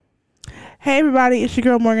Hey everybody, it's your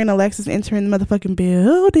girl Morgan Alexis entering the motherfucking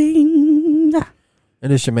building.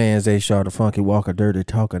 And it's your man Zay Shaw, the funky walker, dirty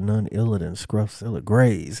talker, none iller than Scruffzilla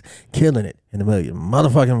Grays, killing it in a million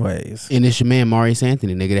motherfucking ways. And it's your man Maurice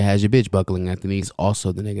Anthony, nigga that has your bitch buckling at the knees.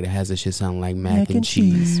 Also the nigga that has that shit sound like mac and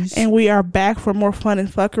cheese. And we are back for more fun and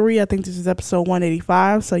fuckery. I think this is episode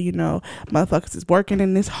 185, so you know motherfuckers is working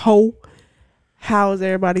in this hole. How is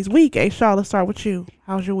everybody's week? Hey Shaw, let's start with you.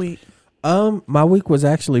 How's your week? My week was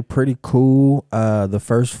actually pretty cool. The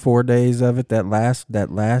first 4 days of it, that last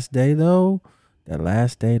day though,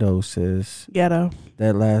 sis. Ghetto.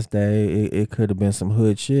 That last day, it could have been some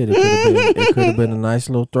hood shit. It could have been a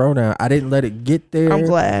nice little throwdown. I didn't let it get there. I'm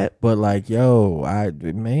glad. But like, the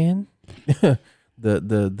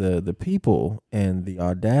people and the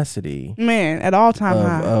audacity, man, at all time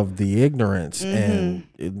high of the ignorance and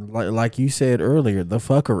like you said earlier, the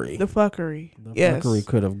fuckery. The fuckery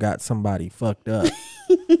Could have got somebody fucked up.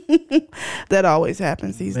 That always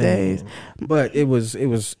happens these days. But it was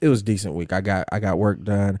decent week. I got work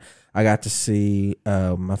done. I got to see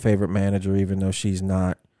my favorite manager, even though she's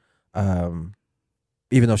not on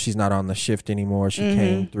the shift anymore. She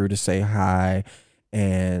came through to say hi,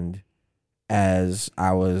 and as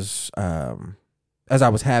I was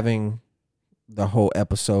having the whole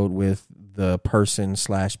episode with the person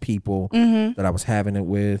 / people that I was having it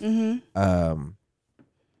with,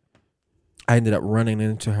 I ended up running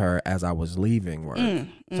into her as I was leaving work.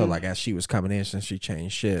 So like as she was coming in, since she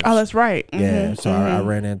changed shifts. Oh, that's right. Yeah. So I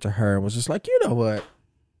ran into her and was just like, you know what?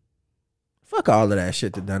 Fuck all of that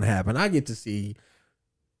shit that done happened. I get to see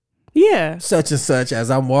such and such as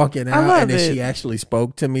I'm walking out, and then she actually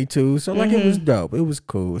spoke to me too. So like it was dope. It was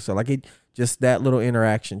cool. So like it just, that little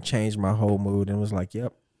interaction changed my whole mood and was like,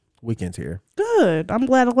 yep, weekend's here. Good. I'm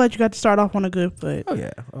glad you got to start off on a good foot. Oh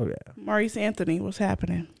yeah. Maurice Anthony, what's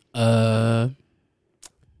happening?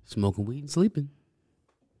 Smoking weed and sleeping.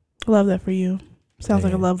 I love that for you. Sounds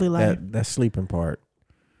like a lovely life. That sleeping part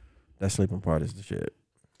is the shit.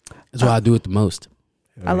 That's why I do it the most.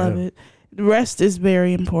 I love it. Rest is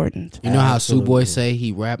very important. You know how Sue Boy say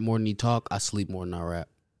he rap more than he talk? I sleep more than I rap.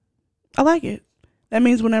 I like it. That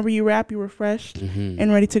means whenever you rap, you're refreshed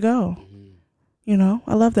and ready to go. You know,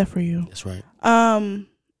 I love that for you. That's right. I'm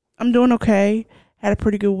doing okay. Had a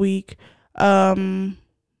pretty good week.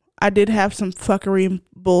 I did have some fuckery and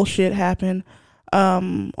bullshit happen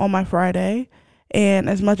on my Friday. And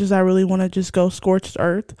as much as I really want to just go scorched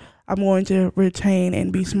earth, I'm going to retain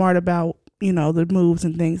and be smart about, you know, the moves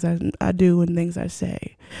and things I do and things I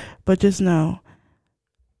say. But just know,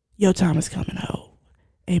 your time is coming home.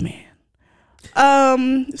 Amen.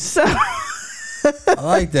 So I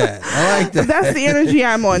like that. That's the energy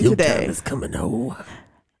I'm on your today. Time is coming home.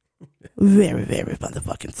 Very, very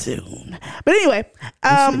motherfucking soon. But anyway,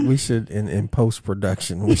 we should in post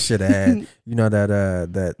production we should add, you know,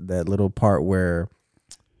 that little part where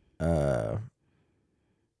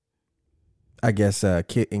I guess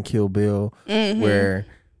in Kill Bill where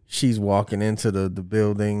she's walking into the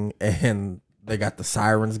building and they got the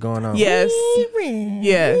sirens going on. Yes.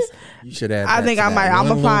 You should add. I think I might. I'm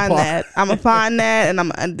gonna find that. I'm gonna find that,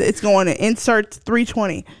 and it's going to insert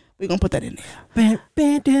 320. We're gonna put that in there.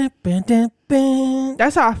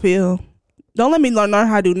 That's how I feel. Don't let me learn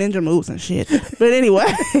how to do ninja moves and shit. But anyway,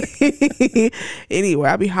 I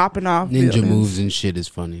be hopping off. Ninja moves and shit is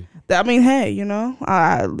funny. I mean, hey, you know,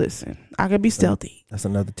 listen, I could be stealthy. That's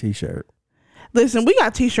another T-shirt. Listen, we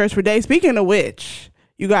got T-shirts for days. Speaking of which,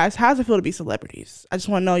 you guys, how's it feel to be celebrities? I just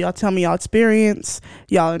want to know, y'all tell me y'all experience.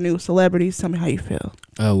 Y'all are new celebrities. Tell me how you feel.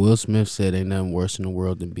 Will Smith said ain't nothing worse in the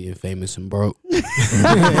world than being famous and broke.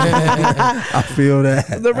 I feel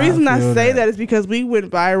that. The reason I say that is because we went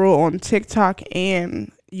viral on TikTok and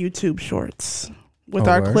YouTube Shorts with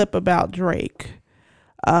our clip about Drake.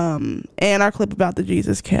 And our clip about the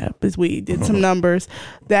Jesus Kept, as we did some numbers.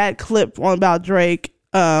 That clip about Drake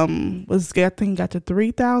was, I think, got to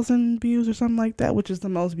 3,000 views or something like that, which is the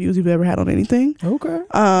most views you've ever had on anything. Okay.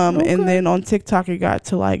 And then on TikTok it got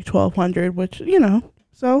to like 1,200, which, you know.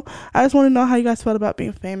 So I just want to know how you guys felt about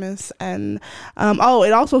being famous. And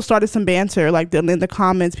it also started some banter, like in the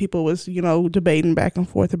comments people was, you know, debating back and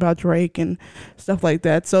forth about Drake and stuff like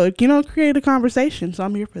that. So, you know, create a conversation. So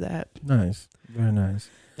I'm here for that. Nice. Very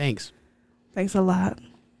nice. Thanks a lot.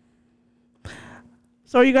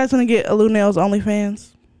 So are you guys gonna get Lou Nail's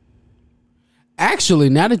OnlyFans? Actually,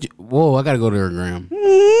 now that I gotta go to her gram.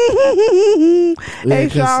 Hey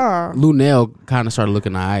Shaw, Lou Nail kind of started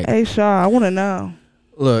looking alright. Hey Shaw, I want to know.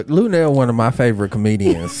 Look, Lou Nail, one of my favorite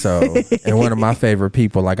comedians, and one of my favorite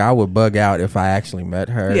people. Like, I would bug out if I actually met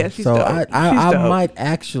her. Yeah, she's so dope. I dope. might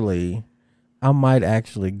actually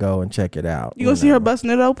go and check it out. You gonna see her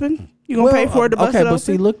busting it open? You gonna pay for it to bust it open? Okay, but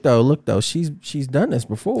see, look though, she's done this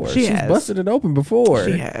before. She's busted it open before.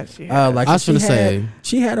 She has. Like I was gonna say,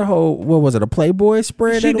 she had a whole, what was it, a Playboy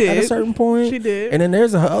spread at a certain point. She did. And then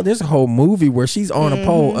there's a whole movie where she's on a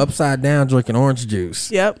pole upside down drinking orange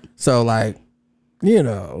juice. Yep. So like, you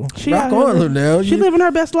know, rock on, Luenell. She's living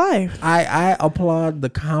her best life. I applaud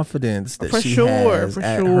the confidence that she has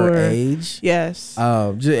at her age. Yes.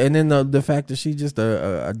 And then the fact that she's just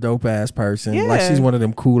a dope ass person. Yeah. Like she's one of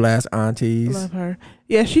them cool ass aunties. Love her.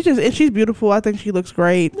 Yeah, she's beautiful. I think she looks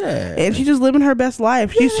great. Yeah. And she's just living her best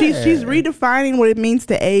life. She's redefining what it means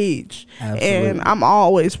to age. Absolutely. And I'm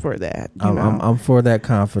always for that. I'm for that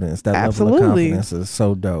confidence. That level of confidence is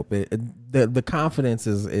so dope. The confidence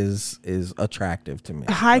is attractive to me.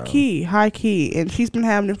 High key, and she's been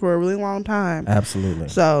having it for a really long time. Absolutely.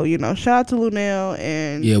 So shout out to Luenell,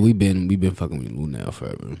 and we've been fucking with Luenell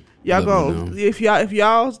forever. Y'all go if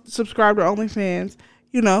y'all subscribe to OnlyFans,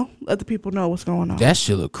 let the people know what's going on. That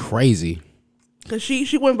shit look crazy. Cause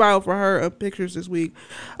she went viral for her pictures this week.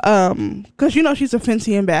 Cause she's a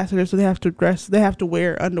Fenty ambassador, so they have to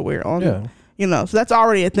wear underwear on. Yeah. So that's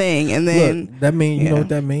already a thing. And then look, that means, you know what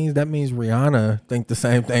that means? That means Rihanna think the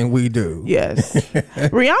same thing we do. Yes.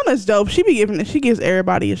 Rihanna's dope. She gives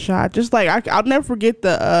everybody a shot. Just like I'll never forget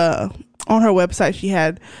the on her website she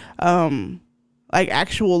had like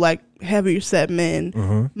actual like heavier set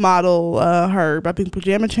men model her, I think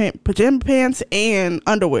pajama pants and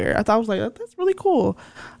underwear. I thought I was like, that's really cool.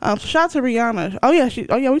 So shout out to Rihanna.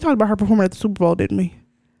 We talked about her performing at the Super Bowl, didn't we?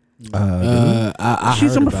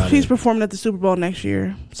 She's performing at the Super Bowl next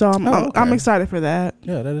year, so I'm excited for that.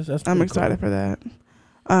 Yeah, that's. I'm excited for that.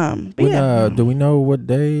 Do we know what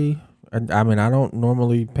day? I mean, I don't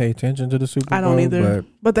normally pay attention to the Super Bowl. I don't either.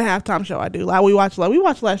 But the halftime show I do. Like we watched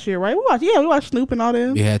last year, right? We watched Snoop and all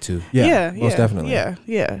them. You had to. Yeah, most definitely.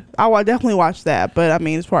 Yeah. I definitely watch that. But I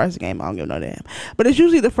mean, as far as the game, I don't give no damn. But it's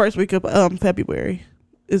usually the first week of February.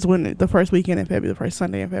 Is when the first weekend in February, the first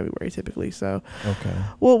Sunday in February, typically. So, okay,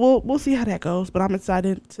 we'll see how that goes. But I'm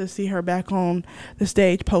excited to see her back on the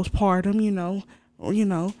stage postpartum.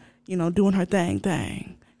 Doing her thing.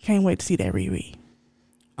 Can't wait to see that Riri.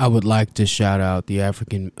 I would like to shout out the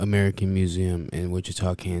African American Museum in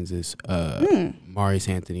Wichita, Kansas. Maurice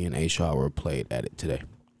Anthony and A. Shaw were played at it today.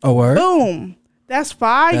 Oh, word? Boom! That's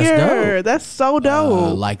fire. That's so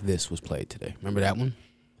dope. Like This was played today. Remember that one?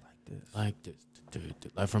 Like this.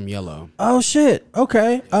 Like from Yellow. Oh shit.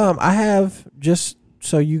 Okay. I have, just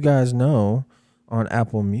so you guys know, on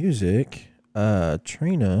Apple Music,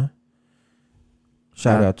 Trina.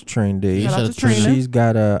 Shout out to Trina D. Shout out to Trina. She's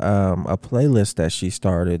got a playlist that she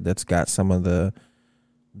started that's got some of the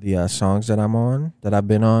songs that I've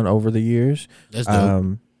been on over the years. That's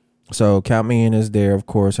dope. So Count Me In is there, of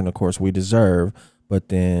course, and of course We Deserve. But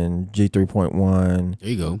then G3.1. There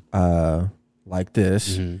you go. Like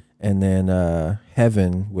This. Mm-hmm. And then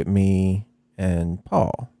Heaven with me and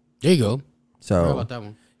Paul. There you go. So forgot about that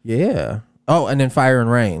one. Yeah. Oh, and then Fire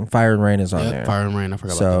and Rain. Fire and Rain is on there. Fire and Rain. I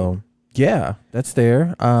forgot about that one. Yeah, that's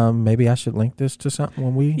there. Maybe I should link this to something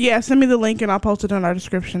when we. Yeah, send me the link and I'll post it in our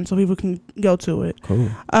description so people can go to it.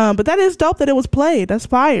 Cool. But that is dope that it was played. That's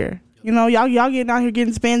fire. Y'all getting out here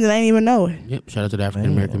getting spins and I ain't even know it. Yep. Shout out to the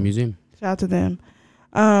African American Museum. Shout out to them.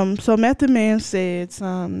 So Method Man said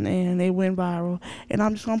something and it went viral, and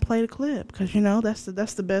I'm just gonna play the clip because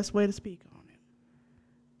that's the best way to speak on it.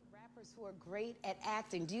 Rappers who are great at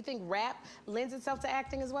acting. Do you think rap lends itself to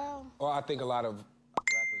acting as well? Well, I think a lot of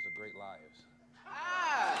rappers are great liars.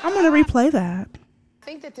 I'm gonna replay that. I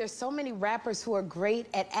think that there's so many rappers who are great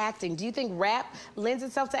at acting. Do you think rap lends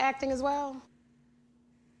itself to acting as well?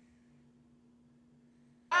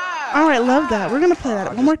 All right, love that. We're gonna play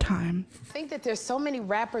that one more time. I think that there's so many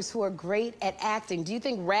rappers who are great at acting. Do you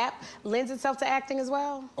think rap lends itself to acting as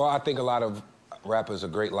well? Well, I think a lot of rappers are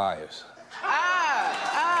great liars.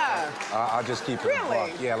 I'll just keep it a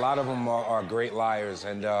buck. Yeah, a lot of them are great liars,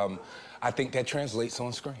 and I think that translates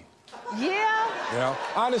on screen. Yeah.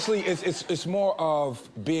 Honestly, it's more of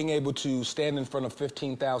being able to stand in front of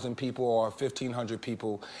 15,000 people or 1,500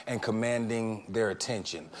 people and commanding their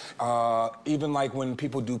attention. Even like when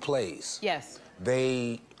people do plays. Yes.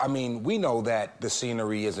 We know that the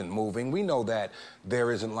scenery isn't moving. We know that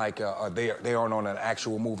there isn't like they aren't on an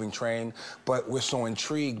actual moving train, but we're so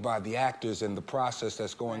intrigued by the actors and the process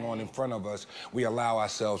that's going on in front of us, we allow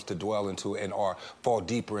ourselves to dwell into or fall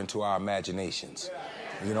deeper into our imaginations.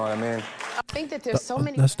 You know what I mean? I think that there's so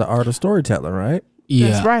many. That's the art of storytelling, right?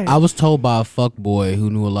 Yeah, that's right. I was told by a fuckboy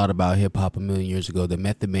who knew a lot about hip-hop a million years ago that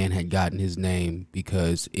Method Man had gotten his name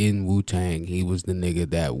because in Wu-Tang, he was the nigga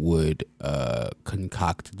that would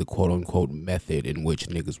concoct the quote-unquote method in which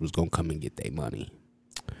niggas was going to come and get their money.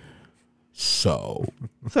 So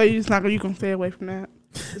you just not gonna, you gonna stay away from that.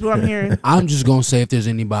 Is what I'm hearing. I'm just gonna say if there's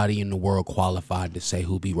anybody in the world qualified to say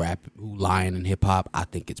who lying in hip hop, I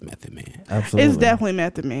think it's Method Man. Absolutely, it's definitely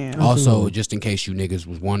Method Man. Also, just in case you niggas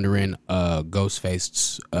was wondering,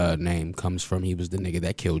 Ghostface's name comes from he was the nigga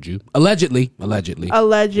that killed you allegedly. The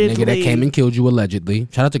nigga that came and killed you allegedly.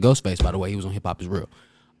 Shout out to Ghostface, by the way. He was on Hip Hop Is Real.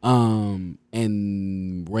 And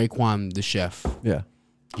Raekwon the Chef. Yeah.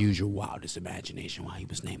 Use your wildest imagination why he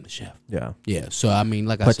was named the Chef. Yeah. Yeah. So I mean,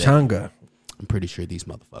 like I said, Pachanga. I'm pretty sure these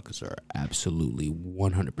motherfuckers are absolutely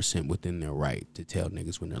 100% within their right to tell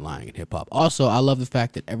niggas when they're lying in hip hop. Also, I love the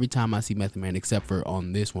fact that every time I see Method Man, except for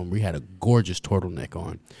on this one, we had a gorgeous turtleneck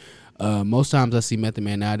on. Most times I see Method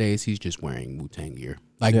Man nowadays, he's just wearing Wu-Tang gear.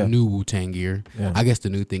 New Wu-Tang gear. Yeah. I guess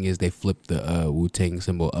the new thing is they flipped the Wu-Tang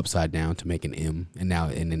symbol upside down to make an M, and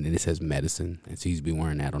then it says medicine, and so he's been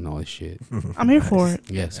wearing that on all his shit. I'm here for it.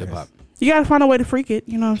 Yes, hip hop. You gotta find a way to freak it.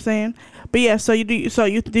 You know what I'm saying? But yeah,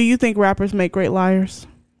 do you think rappers make great liars?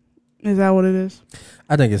 Is that what it is?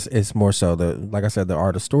 I think it's more so like I said, the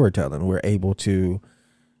art of storytelling. We're able to,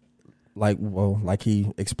 like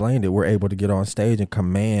he explained it, we're able to get on stage and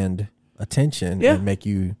command attention and make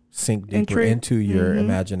you sink deeper into your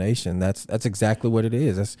imagination. That's exactly what it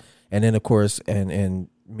is. And then of course, and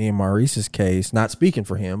me and Maurice's case, not speaking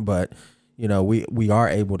for him, but you know, we are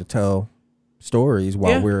able to tell stories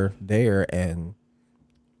while we're there and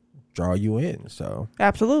draw you in. So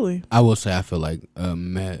absolutely, I will say I feel like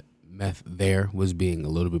Meth there was being a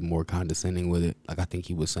little bit more condescending with it. Like I think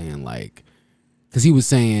he was saying like, because he was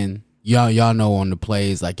saying y'all know on the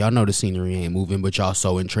plays, like y'all know the scenery ain't moving, but y'all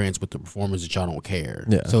so entranced with the performers that y'all don't care.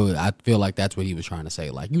 Yeah. So I feel like that's what he was trying to say.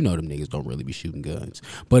 Like, you know them niggas don't really be shooting guns,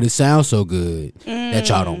 but it sounds so good that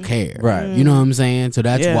y'all don't care. Right. You know what I'm saying? So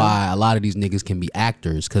that's why a lot of these niggas can be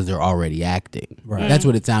actors, because they're already acting. Right. That's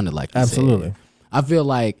what it sounded like. Absolutely. I feel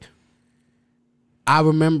like y'all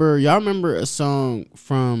remember a song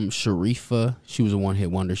from Sharifa? She was a one-hit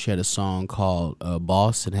wonder. She had a song called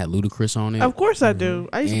Boss and had Ludacris on it. Of course I do.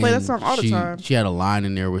 I used to play that song all the time. She had a line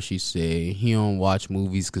in there where she said, he don't watch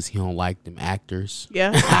movies because he don't like them actors.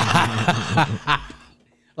 Yeah.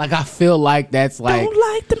 Like, I feel like that's like...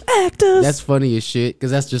 Don't like them actors. That's funny as shit,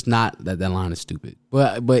 because that's just not... That line is stupid.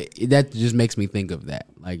 But that just makes me think of that.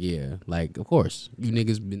 Like, yeah. Like, of course, you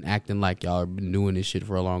niggas been acting like y'all been doing this shit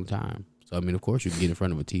for a long time. So, I mean, of course, you can get in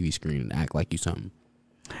front of a TV screen and act like you something.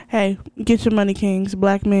 Hey, get your money, kings.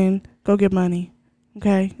 Black men, go get money.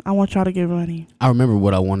 Okay? I want y'all to get money. I remember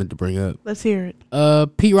what I wanted to bring up. Let's hear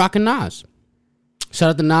it. Pete Rock and Nas.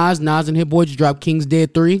 Shout out to Nas. Nas and Hit Boy just dropped King's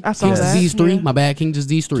Dead 3. I saw King's that. Disease 3. Yeah. My bad. King's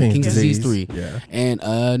Disease 3. King's Disease 3. Yeah.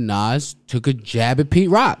 And Nas took a jab at Pete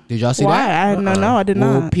Rock. Did y'all see that? No, I did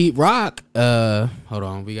not. Pete Rock, hold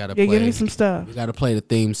on. We got to play. Give me some stuff. We got to play the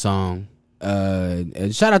theme song.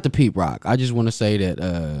 And shout out to Pete Rock. I just want to say that,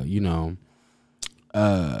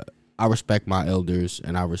 I respect my elders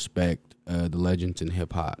and I respect the legends in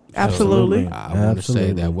hip hop. Absolutely. So, I want to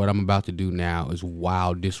say that what I'm about to do now is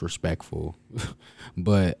wild disrespectful,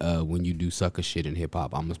 but when you do sucker shit in hip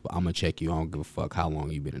hop, I'm gonna check you. I don't give a fuck how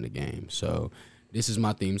long you've been in the game. So this is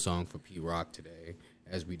my theme song for Pete Rock today,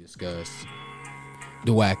 as we discuss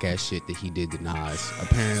the whack ass shit that he did to Nas.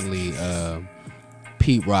 Apparently,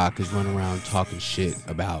 Pete Rock is running around talking shit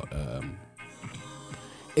about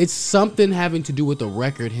it's something having to do with the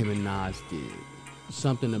record him and Nas did.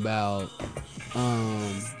 Something about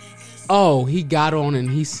he got on and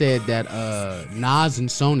he said that Nas and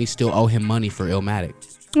Sony still owe him money for Illmatic.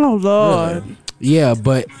 Oh Lord. Really? Yeah,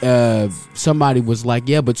 but somebody was like,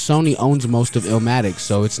 yeah, but Sony owns most of Illmatic,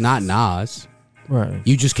 so it's not Nas. Right.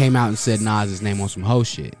 You just came out and said Nas's name on some hoe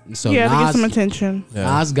shit. And so yeah, Nas, to get some attention.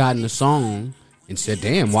 Nas got in the song and said,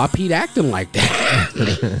 damn, why Pete acting like that?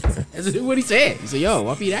 That's what he said. He said, yo,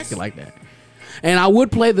 why Pete acting like that? And I would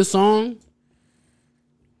play the song.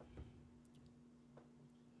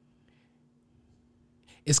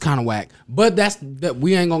 It's kind of whack. But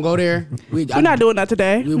we ain't going to go there. We're not doing that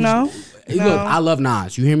today. No. Look, I love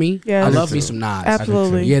Nas. You hear me? Yeah. I love me some Nas.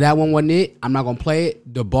 Absolutely. Yeah, that one wasn't it. I'm not going to play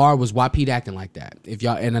it. The bar was why Pete acting like that.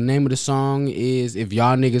 And the name of the song is, if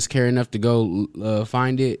y'all niggas care enough to go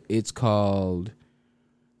find it, it's called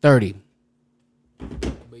 30.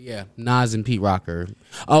 But yeah, Nas and Pete Rocker.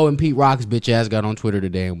 Oh, and Pete Rock's bitch ass got on Twitter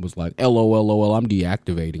today and was like, LOL, I'm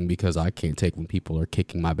deactivating because I can't take when people are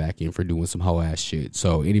kicking my back in for doing some hoe ass shit.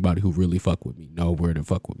 So anybody who really fuck with me know where to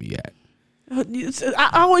fuck with me at. I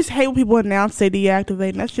always hate when people announce they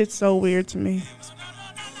deactivating. That shit's so weird to me.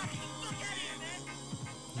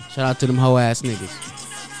 Shout out to them hoe ass niggas.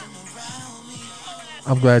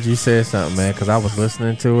 I'm glad you said something, man, because I was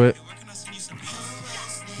listening to it.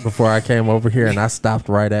 before I came over here, and I stopped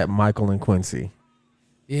right at Michael and Quincy.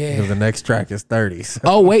 Yeah. Because the next track is 30. So.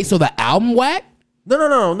 Oh wait, so the album whack?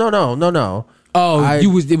 No. Oh, it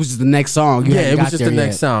was just the next song. Yeah, it was just the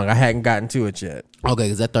next song. I hadn't gotten to it yet. Okay,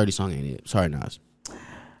 because that 30 song ain't it. Sorry, Nas.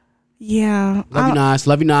 Yeah. Love you, Nas.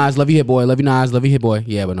 Love you, Nas. Love you, Hit Boy. Love you, Nas. Love you, Hit Boy.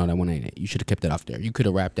 Yeah, but no, that one ain't it. You should have kept that off there. You could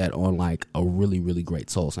have rapped that on like a really, really great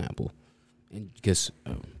soul sample. And because,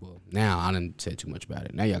 well, now I didn't say too much about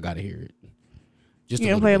it. Now y'all got to hear it. Just you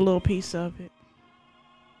can play a little piece of it.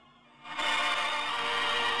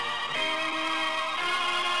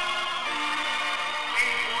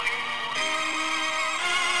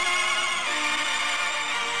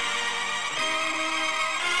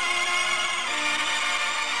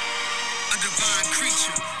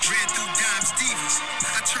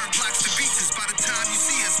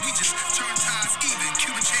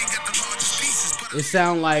 It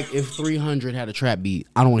sound like if 300 had a trap beat.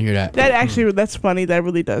 I don't want to hear that. That's funny. That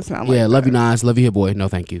really does sound like love you, Nas. Love you, Hit Boy. No,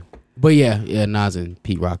 thank you. But yeah, Nas and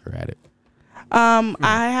Pete Rocker at it.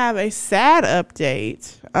 I have a sad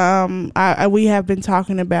update. We have been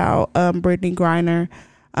talking about Brittany Griner.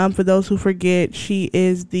 For those who forget, she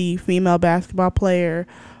is the female basketball player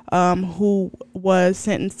who was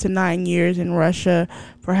sentenced to 9 years in Russia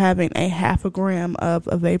for having a 0.5 gram of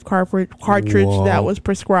a vape cartridge that was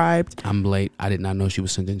prescribed. I'm late. I did not know she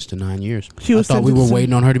was sentenced to 9 years. I thought we were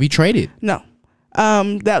waiting on her to be traded. No,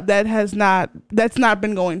 that's not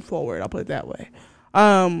been going forward. I'll put it that way.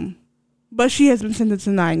 But she has been sentenced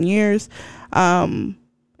to 9 years. And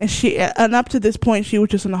up to this point, she was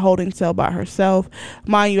just in a holding cell by herself.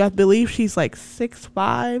 Mind you, I believe she's like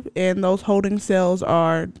 6'5", and those holding cells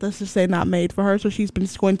are, let's just say, not made for her. So she's been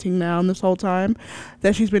squinting down this whole time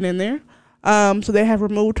that she's been in there. So they have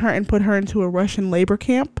removed her and put her into a Russian labor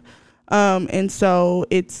camp. And so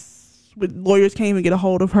lawyers can't even get a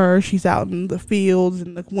hold of her. She's out in the fields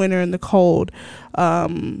in the winter and the cold,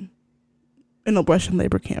 in a Russian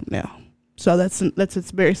labor camp now. So that's a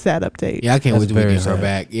very sad update. Yeah, I can't wait to get her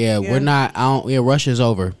back. Yeah, we're not. Russia's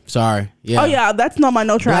over. Sorry. Yeah. Oh yeah, that's not my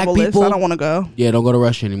no travel list. I don't want to go. Yeah, don't go to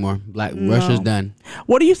Russia anymore. Russia's done.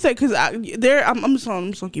 What do you say? Because I'm just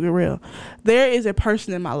gonna keep it real. There is a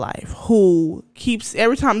person in my life who keeps,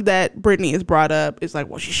 every time that Brittany is brought up, it's like,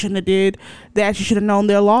 well, she shouldn't have did that. She should have known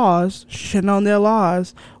their laws. She should have known their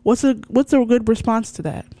laws. What's a good response to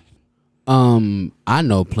that? I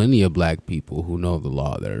know plenty of black people who know the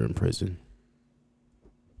law that are in prison.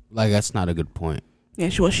 Like, that's not a good point. Yeah,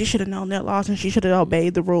 she should have known their laws and she should have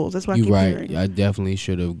obeyed the rules. That's why you're right. I definitely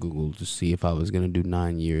should have Googled to see if I was going to do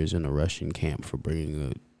 9 years in a Russian camp for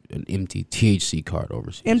bringing an empty THC card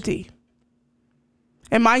overseas. Empty.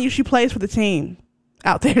 And mind you, she plays for the team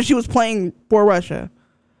out there. She was playing for Russia.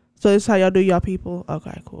 So this is how y'all do y'all people?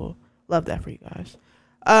 Okay, cool. Love that for you guys.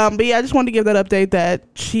 But yeah, I just wanted to give that update that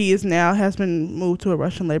she has been moved to a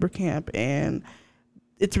Russian labor camp, and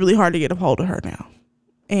it's really hard to get a hold of her now.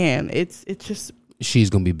 And it's just, she's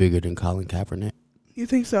gonna be bigger than Colin Kaepernick. You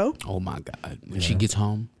think so? Oh my God! When she gets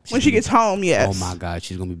home. Yes. Oh my God,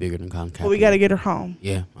 she's gonna be bigger than Colin Kaepernick. Well, we gotta get her home.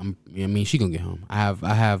 Yeah, she gonna get home. I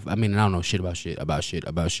don't know shit about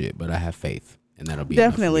shit, but I have faith, and that'll be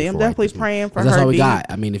definitely. I'm definitely praying for her. That's all we got.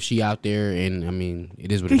 If she out there, and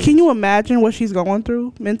it is what it is. Can you imagine what she's going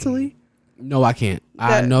through mentally? No, I can't.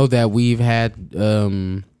 I know that we've had.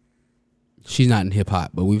 She's not in hip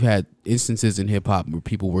hop, but we've had instances in hip hop where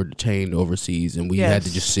people were detained overseas, and we had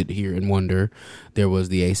to just sit here and wonder. There was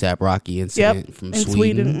the A$AP Rocky incident from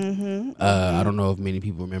Sweden. Mm-hmm. I don't know if many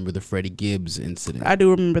people remember the Freddie Gibbs incident. I do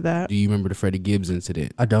remember that. Do you remember the Freddie Gibbs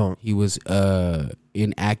incident? I don't. He was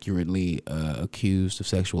inaccurately accused of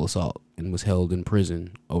sexual assault and was held in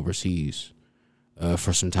prison overseas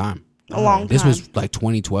for some time. A long time. This was like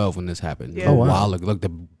 2012 when this happened. Yeah. Oh, wow. A while ago, like the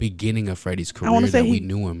beginning of Freddie's career that we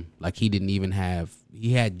knew him. Like he didn't even have.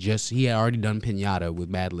 He had already done Pinata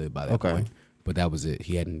with Madlib by that point, but that was it.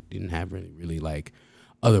 He didn't have really like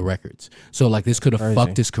other records. So like this could have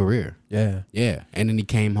fucked his career. Yeah, yeah. And then he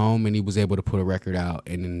came home and he was able to put a record out,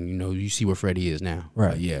 and then you see where Freddie is now.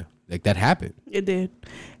 Right. Yeah. Like that happened. It did.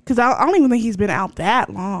 Because I don't even think he's been out that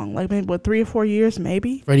long. Like maybe 3 or 4 years,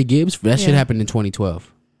 maybe. Freddie Gibbs. That shit happened in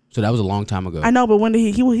 2012. So that was a long time ago. I know, but when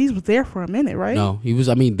did he was there for a minute, right? No, he was.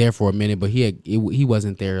 there for a minute, but he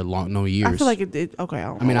wasn't there no years. I feel like it did. Okay,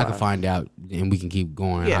 I can find out and we can keep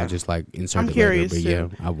going. Yeah. I'll just like insert. I'm curious later,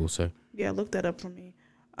 but I will say. Yeah, look that up for me.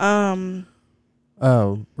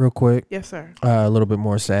 Real quick. Yes, sir. A little bit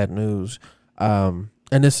more sad news. And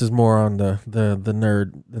this is more on the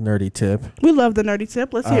nerdy tip. We love the nerdy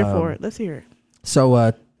tip. Let's hear for it. Let's hear it. So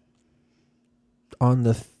on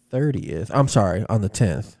the 30th, I'm sorry, on the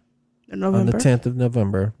 10th. November? On the 10th of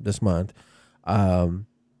November this month,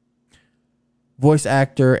 voice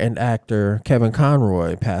actor and actor Kevin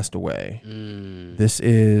Conroy passed away. This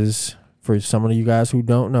is, for some of you guys who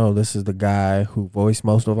don't know, this is the guy who voiced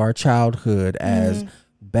most of our childhood as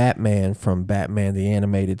Batman from Batman the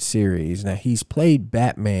Animated Series. Now, he's played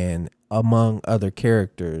Batman among other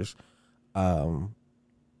characters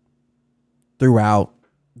throughout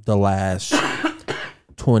the last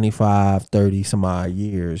 25, 30 some odd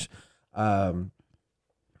years.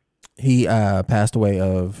 He passed away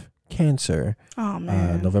of cancer. Oh,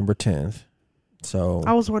 man. November 10th. So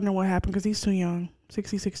I was wondering what happened because he's too young.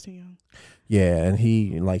 66 too young. Yeah, and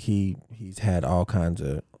he's had all kinds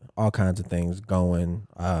of things going.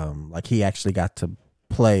 Like he actually got to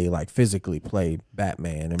physically play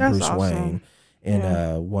Batman and That's Bruce awesome. Wayne in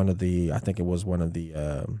one of the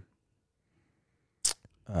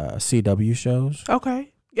CW shows.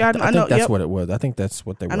 Okay. Yeah, I know that's what it was. I think that's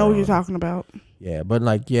what they were. I know what on. you're talking about. Yeah, but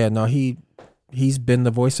he's been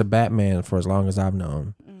the voice of Batman for as long as I've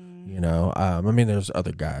known. You know, I mean, there's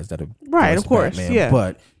other guys that have of course, Batman, yeah.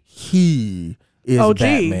 but he is OG.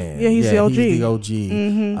 Batman. Yeah, he's the OG. He's the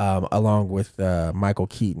OG, along with Michael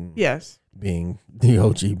Keaton. Yes, being the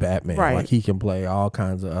OG Batman. Right. Like he can play all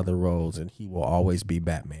kinds of other roles, and he will always be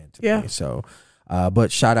Batman to me. So,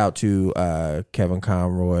 but shout out to Kevin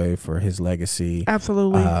Conroy for his legacy.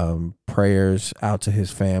 Absolutely. Prayers out to his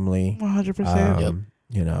family. 100%.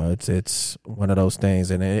 You know, it's one of those things,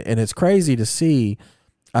 and it's crazy to see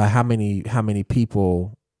how many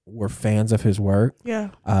people were fans of his work.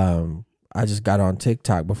 Yeah. I just got on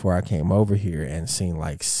TikTok before I came over here and seen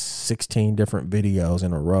like 16 different videos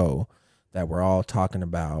in a row that were all talking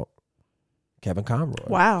about Kevin Conroy.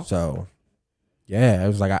 Wow. So yeah, it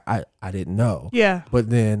was like I didn't know. Yeah. But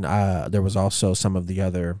then there was also some of the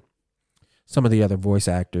other voice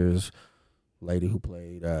actors. Lady who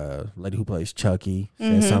plays Chucky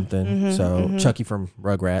said something. Chucky from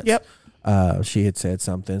Rugrats. Yep. She had said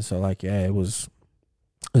something. So like, yeah, it was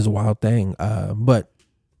a wild thing. But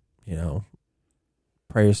you know,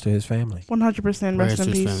 prayers to his family. 100%. Rest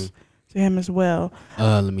in peace to him as well.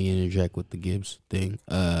 Let me interject with the Gibbs thing.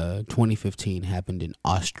 2015 happened in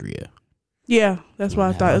Austria. Yeah, that's what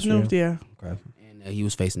I thought. It was news. Yeah. Okay. And he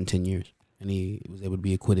was facing 10 years, and he was able to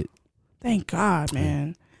be acquitted. Thank God,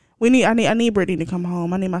 man. I need Brittany to come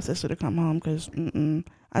home. I need my sister to come home because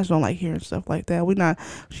I just don't like hearing stuff like that.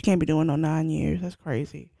 She can't be doing no 9 years. That's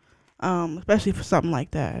crazy. Especially for something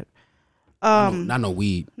like that. Not no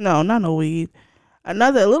weed. No, not no weed.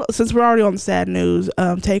 Since we're already on the sad news,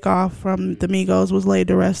 Takeoff from the Migos was laid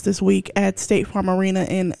to rest this week at State Farm Arena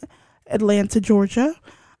in Atlanta, Georgia.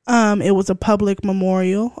 It was a public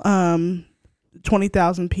memorial.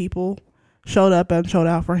 20,000 people showed up and showed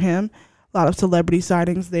out for him. A lot of celebrity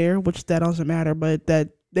sightings there, which that doesn't matter, but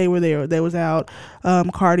that they were there. They was out.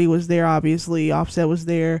 Cardi was there, obviously. Offset was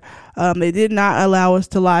there. They did not allow us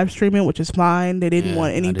to live stream it, which is fine. They didn't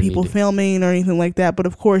want any people filming or anything like that. But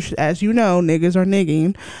of course, as you know, niggas are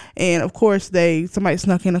nigging. And of course, somebody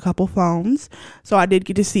snuck in a couple phones. So I did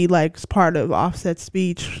get to see like part of Offset's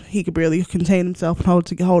speech. He could barely contain himself and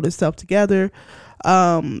hold himself together.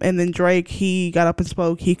 And then Drake, he got up and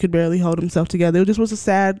spoke. He could barely hold himself together. It just was a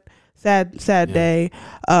sad day.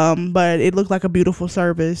 But it looked like a beautiful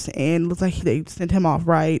service, and it looks like they sent him off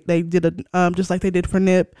right. They did just like they did for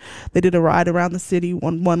Nip. They did a ride around the city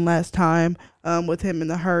one last time with him in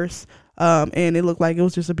the hearse. And it looked like it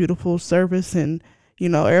was just a beautiful service, and you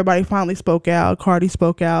know, everybody finally spoke out. Cardi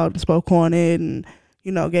spoke out and spoke on it, and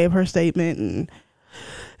you know, gave her statement, and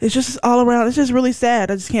it's just all around. It's just really sad.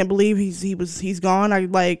 I just can't believe he's gone. I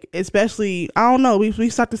don't know. We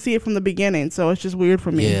start to see it from the beginning, so it's just weird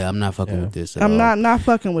for me. Yeah, I'm not fucking with this. I'm not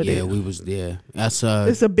fucking with it. Yeah, we was there. That's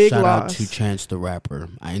it's a big shout loss. out to Chance the Rapper.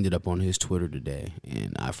 I ended up on his Twitter today,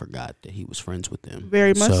 and I forgot that he was friends with them.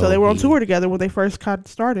 Very much so. They were on tour together when they first got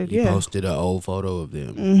started. He posted an old photo of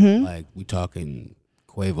them. Like we talking.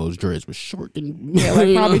 Quavo's dreads was short and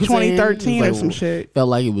like probably 2013 or some shit. Felt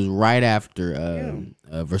like it was right after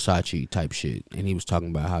Versace type shit, and he was talking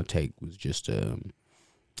about how Take was just a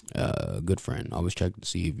good friend. Always checked to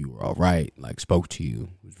see if you were all right. Like spoke to you,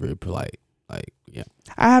 was very polite. Like yeah.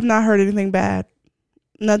 I have not heard anything bad.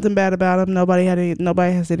 Nothing bad about him. Nobody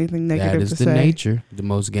has anything negative to say. That is the nature. The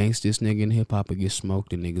most gangstest nigga in hip hop would get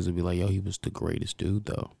smoked, and niggas would be like, "Yo, he was the greatest dude,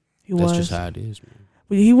 though." That's just how it is, man.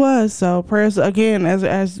 He was. So prayers again,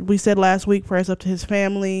 as we said last week, prayers up to his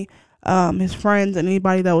family, his friends, and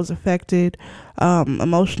anybody that was affected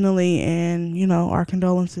emotionally, and you know, our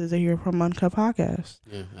condolences are here from Uncut Podcast.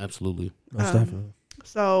 Yeah, absolutely. Most definitely.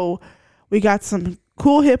 So we got some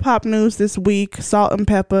cool hip hop news this week. Salt and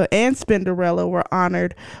Peppa and Spinderella were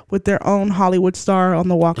honored with their own Hollywood star on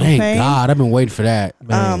the Walk of Fame. Thank God, I've been waiting for that.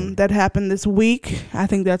 That happened this week. I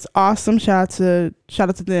think that's awesome. Shout out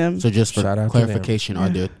to them. So just for clarification, are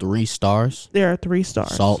there 3 stars? There are 3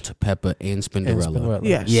 stars. Salt, Peppa, and Spinderella.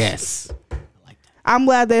 Yes. I'm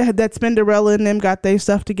glad that Spinderella and them got their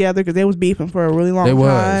stuff together because they was beefing for a really long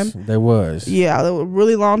time. They was. Yeah, a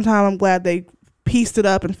really long time. I'm glad they pieced it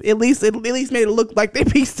up and at least made it look like they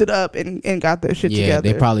pieced it up and got their shit together.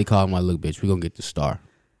 Yeah, they probably called him like, look, bitch, we're going to get the star.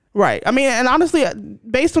 Right. I mean, and honestly,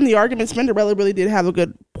 based on the argument, Spinderella really did have a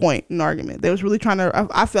good point in the argument. They was really trying to,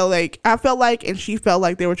 I felt like, and she felt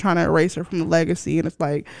like they were trying to erase her from the legacy. And it's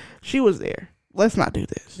like, she was there. Let's not do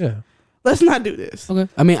this. Yeah. Let's not do this.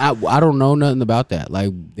 Okay. I mean, I don't know nothing about that.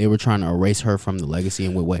 Like, they were trying to erase her from the legacy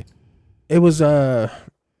in what way? It was,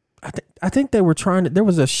 I think they were trying to. There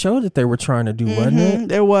was a show that they were trying to do, wasn't it?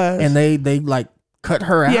 There was, and they like cut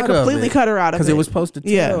her out. Yeah, completely cut her out of it because it was supposed to.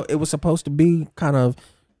 It was supposed to be kind of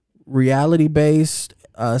reality based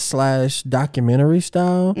 / documentary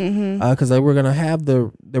style. Because they were gonna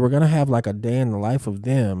have like a day in the life of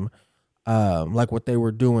them, like what they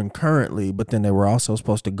were doing currently. But then they were also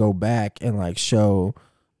supposed to go back and like show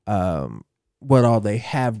what all they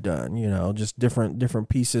have done. You know, just different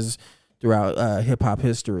pieces throughout hip hop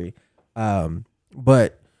history.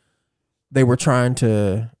 But they were trying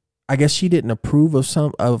to, I guess she didn't approve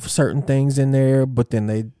of certain things in there, but then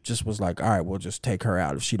they just was like, all right, we'll just take her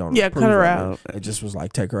out if she don't approve cut her out. It just was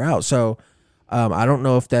like, take her out. So I don't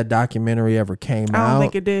know if that documentary ever came out. I don't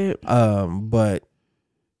think it did. But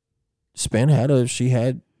Spin she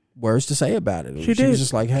had words to say about it. She was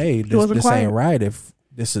just like, hey, this ain't right. If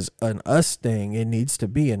this is an us thing, it needs to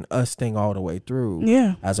be an us thing all the way through.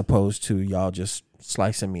 Yeah. As opposed to y'all just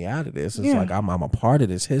slicing me out of this. It's like I'm a part of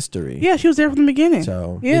this history. Yeah, she was there from the beginning.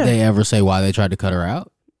 So did they ever say why they tried to cut her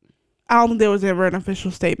out? I don't think there was ever an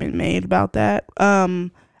official statement made about that.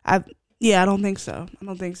 I don't think so.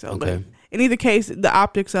 Okay. But in either case, the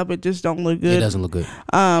optics of it just don't look good. It doesn't look good.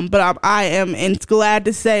 But I am glad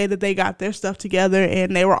to say that they got their stuff together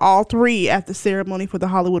and they were all 3 at the ceremony for the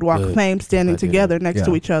Hollywood Walk of Fame standing together next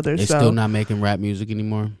to each other. They're still not making rap music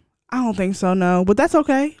anymore? I don't think so, no. But that's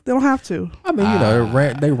okay. They don't have to. I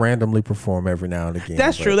mean, they randomly perform every now and again.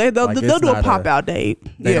 That's true. They'll do a pop-out date.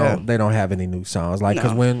 They don't have any new songs. Like,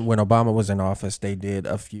 because when Obama was in office, they did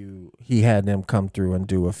a few. He had them come through and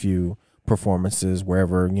do a few performances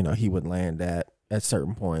wherever, he would land at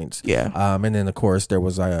certain points. Yeah. And then, of course, there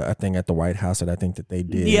was a thing at the White House that I think that they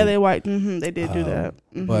did. Yeah, they did do that.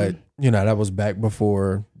 But, that was back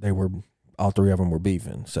before all 3 of them were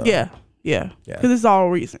beefing. So Yeah. Because it's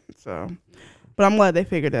all recent. So, but I'm glad they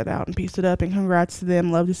figured that out and pieced it up. And congrats to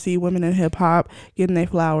them. Love to see women in hip hop getting their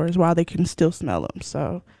flowers while they can still smell them.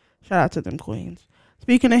 So, shout out to them queens.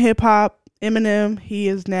 Speaking of hip hop, Eminem, he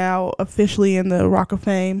is now officially in the Rock of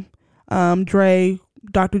Fame.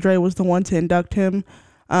 Dr. Dre was the one to induct him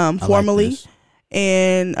formally,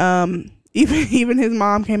 and even his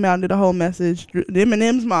mom came out and did a whole message.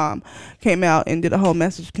 Eminem's mom came out and did a whole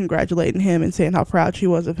message congratulating him and saying how proud she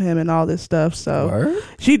was of him and all this stuff. So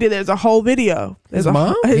she did. There's a whole video. His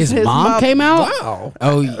mom came out. Wow.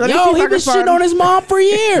 Oh, he been shitting on his mom for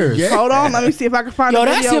years. Hold on, let me see if I can find the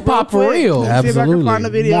video. That's hip hop for real. Absolutely. See if I can find the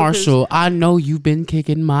video. Marshall, I know you've been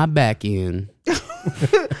kicking my back in.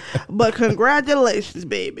 But congratulations,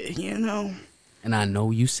 baby. And I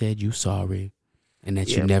know you said you sorry and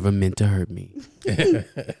that you never meant to hurt me.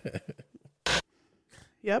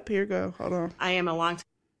 Yep, here you go. Hold on.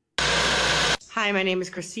 Hi, my name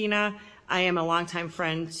is Christina. I am a longtime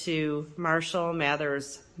friend to Marshall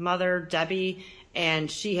Mathers' mother, Debbie, and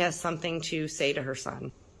she has something to say to her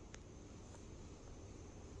son.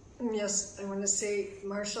 Yes, I want to say,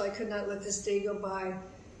 Marshall, I could not let this day go by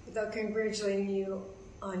without congratulating you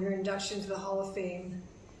on your induction to the Hall of Fame.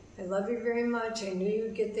 I love you very much. I knew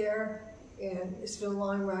you'd get there, and it's been a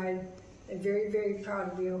long ride. I'm very, very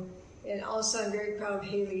proud of you. And also, I'm very proud of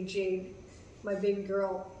Haley Jade, my baby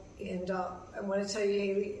girl. And I want to tell you,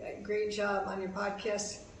 Haley, great job on your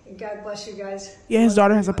podcast. And God bless you guys. Yeah, his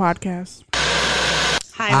daughter has a podcast.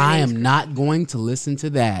 Hi, I am not going to listen to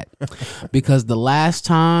that because the last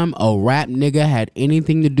time a rap nigga had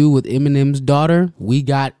anything to do with Eminem's daughter, we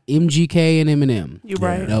got MGK and Eminem. You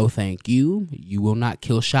right. No, thank you. You will not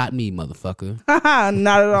kill shot me, motherfucker.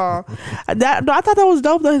 Not at all. I thought that was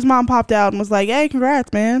dope that his mom popped out and was like, hey,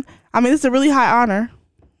 congrats, man. I mean, it's a really high honor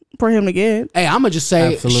for him to get. Hey, I'm gonna just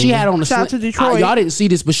say she had on a shout out to Detroit. Y'all didn't see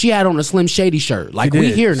this, but she had on a Slim Shady shirt. Like,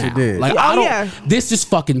 we here now. Like, this is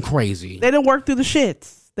fucking crazy. They didn't work through the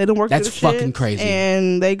shits. That's fucking crazy.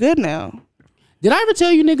 And they good now. Did I ever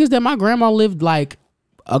tell you niggas that my grandma lived like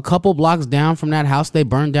a couple blocks down from that house they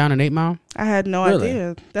burned down in 8 Mile? I had no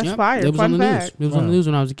idea. That's fire. It was on the fact. news. It was on the news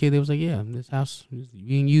when I was a kid. They was like, yeah, this house is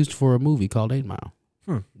being used for a movie called 8 Mile.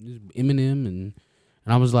 Eminem and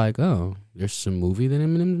I was like, oh, there's some movie that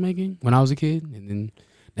Eminem's making when I was a kid. And then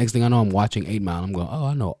next thing I know, I'm watching 8 Mile. I'm going, oh,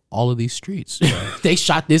 I know all of these streets. They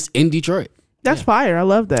shot this in Detroit. That's fire. I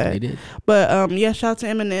love that. They did. But yeah, shout out to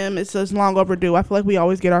Eminem. It's just long overdue. I feel like we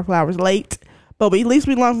always get our flowers late. But at least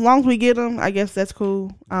as long as we get them, I guess that's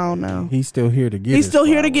cool. I don't know. He's still here to get. He's still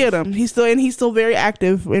here to get them. He's still very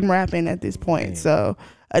active in rapping at this point. Man. So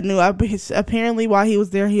apparently while he was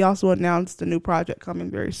there, he also announced a new project coming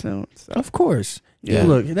very soon. So. Of course. Yeah.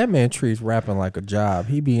 Look, that man treats rapping like a job.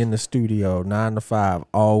 He be in the studio 9 to 5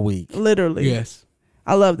 all week. Literally. Yes.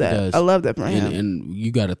 I love that. I love that for him. And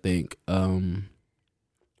you got to think.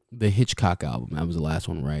 The Hitchcock album, that was the last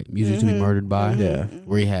one, right? Music to Be Murdered By. Yeah.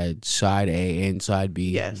 Where he had side A and side B.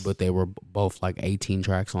 Yes. But they were both like 18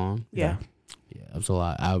 tracks long. Yeah. Yeah, it was a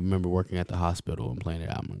lot. I remember working at the hospital and playing it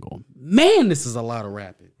out and going, man, this is a lot of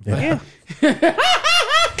rapping. Yeah.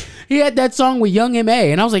 He had that song with Young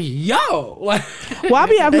M.A. and I was like, yo. Like, well, I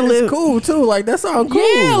be having to live. Cool too. Like, that song cool.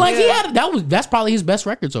 Yeah, like he had that's probably his best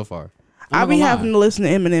record so far. I be having to listen to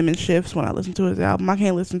Eminem in shifts when I listen to his album. I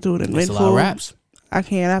can't listen to it in full. A lot of raps. I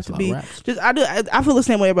can't. I have to be just. I feel the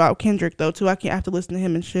same way about Kendrick though too. I have to listen to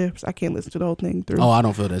him in shifts. I can't listen to the whole thing through. Oh, I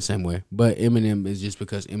don't feel that same way. But Eminem is just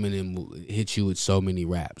because Eminem hits you with so many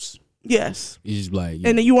raps. Yes. You just like,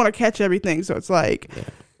 and then you want to catch everything, so it's like,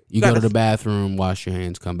 you go to the bathroom, wash your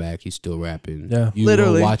hands, come back, he's still rapping. Yeah, you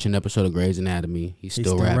literally watch an episode of Grey's Anatomy, he's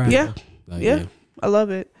still rapping. Yeah, like, I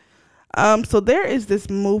love it. So there is this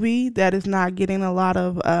movie that is not getting a lot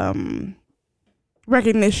of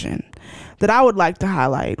recognition that I would like to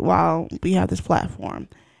highlight while we have this platform.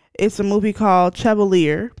 It's a movie called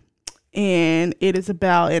Chevalier, and it is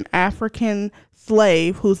about an African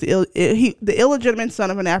slave who's the illegitimate son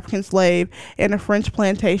of an African slave and a French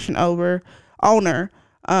plantation owner.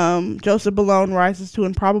 Joseph Boulogne rises to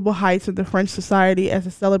improbable heights in the French society as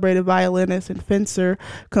a celebrated violinist and fencer,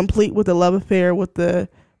 complete with a love affair with the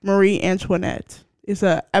Marie Antoinette. It's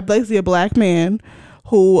basically a black man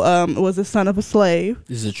who was the son of a slave.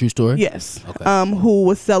 This is a true story? Yes. Okay. Who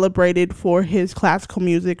was celebrated for his classical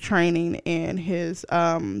music training and his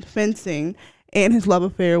fencing and his love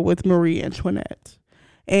affair with Marie Antoinette.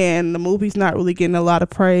 And the movie's not really getting a lot of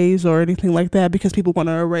praise or anything like that because people want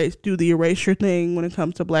to do the erasure thing when it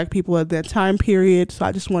comes to black people at that time period. So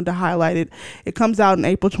I just wanted to highlight it. It comes out in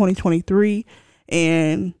April 2023,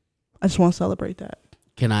 and I just want to celebrate that.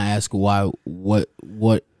 Can I ask why?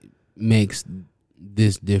 What makes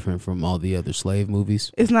this different from all the other slave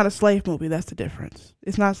movies? It's not a slave movie. That's the difference.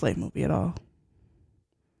 It's not a slave movie at all.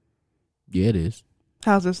 Yeah, it is.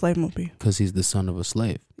 How's it a slave movie? Because he's the son of a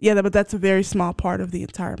slave. Yeah, but that's a very small part of the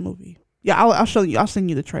entire movie. Yeah, I'll show you. I'll send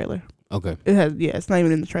you the trailer. Okay. It's not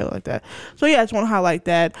even in the trailer like that. So yeah, I just want to highlight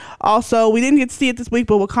that. Also, we didn't get to see it this week,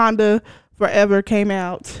 but Wakanda Forever came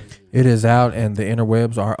out. It is out, and the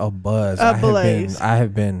interwebs are abuzz. I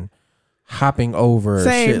have been hopping over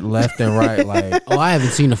shit left and right. Like, I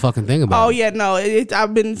haven't seen a fucking thing about it. Oh yeah, no,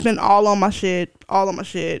 it's been all on my shit.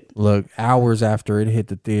 Look, hours after it hit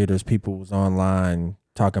the theaters, people was online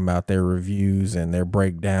talking about their reviews and their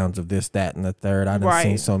breakdowns of this, that, and the third. I done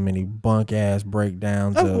seen so many bunk ass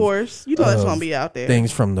breakdowns. Of course, you know that's gonna be out there.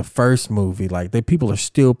 Things from the first movie, like people are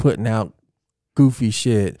still putting out goofy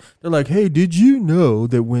shit. They're like, hey, did you know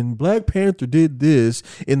that when Black Panther did this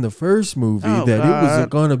in the first movie, it was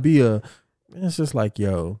gonna be a? It's just like,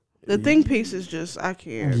 yo, the think piece is just, I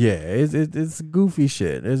can't. Yeah, it's goofy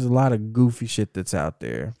shit. There's a lot of goofy shit that's out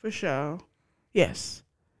there for sure. Yes,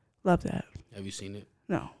 love that. Have you seen it?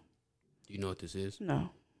 No. Do you know what this is? No.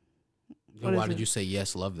 Then why did you say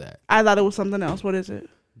yes? Love that. I thought it was something else. What is it?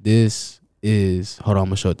 This is. Hold on, I'm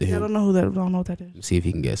gonna show it to him. I don't know I don't know what that is. Let's see if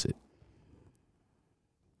he can guess it.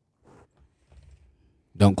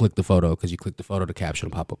 Don't click the photo, because you click the photo, the caption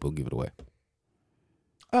will pop up. We'll give it away.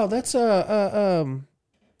 Oh, that's the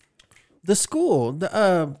school,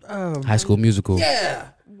 the High School Musical. Yeah.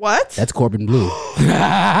 What? That's Corbin Bleu.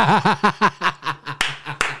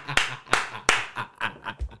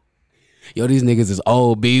 Yo, these niggas is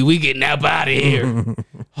old, B. We getting up out of here.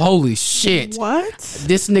 Holy shit. What?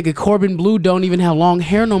 This nigga Corbin Bleu don't even have long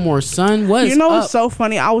hair no more, son. What is You know up? what's so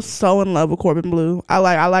funny? I was so in love with Corbin Bleu. I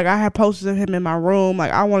had posters of him in my room.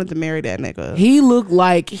 Like, I wanted to marry that nigga. He looked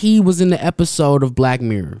like he was in the episode of Black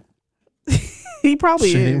Mirror. He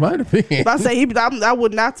probably is. He might have been. If I say that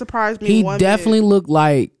would not surprise me. He definitely looked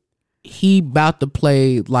like he about to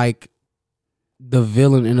play like the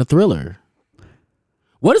villain in a Thriller.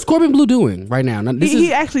 What is Corbin Bleu doing right now?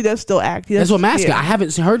 He actually does still act. That's what I'm asking. Yeah. I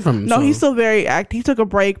haven't heard from him. No, he's still very active. He took a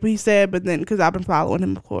break, but he said, but then because I've been following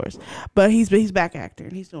him, of course. But he's back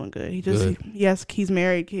acting. He's doing good. He's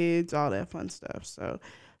married, kids, all that fun stuff. So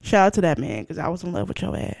shout out to that man because I was in love with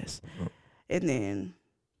your ass, and then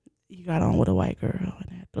you got on with a white girl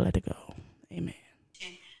and had to let it go. Amen.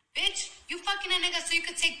 Bitch, you fucking a nigga so you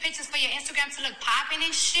could take pictures for your Instagram to look popping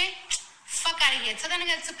and shit. Fuck out of here. Tell that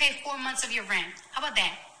nigga to pay 4 months of your rent. How about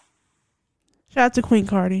that? Shout out to Queen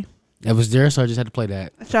Cardi. That was there, so I just had to play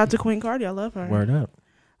that. Shout out to Queen Cardi. I love her. Word up.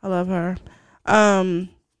 I love her.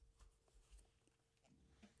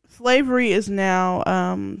 Slavery is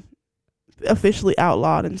now officially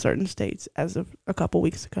outlawed in certain states as of a couple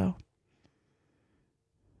weeks ago.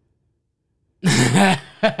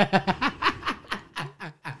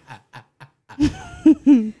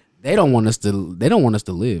 They don't want us to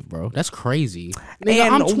live, bro. That's crazy.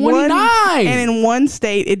 Nigga, I'm 29. And in one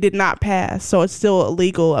state it did not pass, so it's still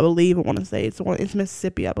illegal, I believe. I want to say it's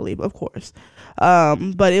Mississippi, I believe, of course.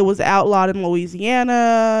 But it was outlawed in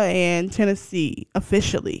Louisiana and Tennessee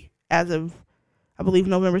officially as of, I believe,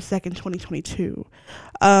 November 2nd, 2022.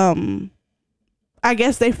 I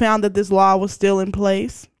guess they found that this law was still in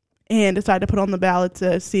place and decided to put on the ballot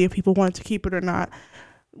to see if people wanted to keep it or not.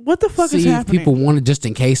 What the fuck is happening? See if people wanted, just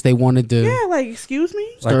in case they wanted to. Yeah, like, excuse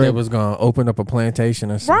me? Like they was going to open up a plantation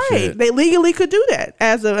or some shit. They legally could do that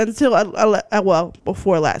until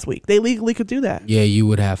before last week. They legally could do that. Yeah, you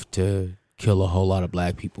would have to kill a whole lot of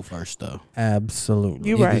black people first, though.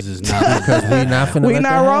 Absolutely. You're right. Is not because we're not finna we're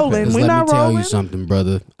not rolling. We're not rolling. Let me tell you something,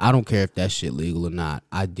 brother. I don't care if that shit legal or not.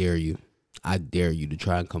 I dare you to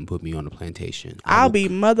try and come put me on a plantation. I'll be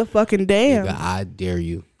motherfucking damned. Nigga,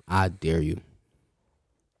 I dare you.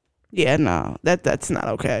 Yeah, no, that's not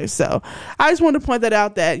okay. So I just want to point that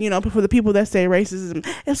out that, for the people that say racism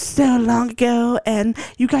is so long ago and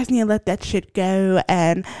you guys need to let that shit go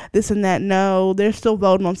and this and that. No, they're still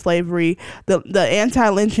voting on slavery. The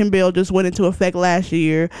anti-lynching bill just went into effect last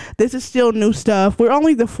year. This is still new stuff. We're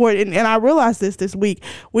only the fourth, and I realized this week,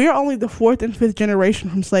 we're only the fourth and fifth generation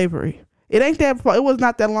from slavery. It ain't that far. It was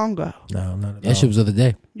not that long ago. No, not at all. That shit was the other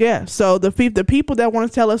day. Yeah. So the people that want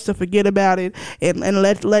to tell us to forget about it and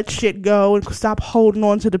let shit go and stop holding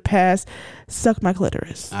on to the past, suck my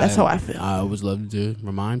clitoris. That's how I feel. I always love to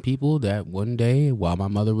remind people that one day while my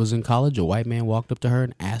mother was in college, a white man walked up to her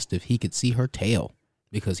and asked if he could see her tail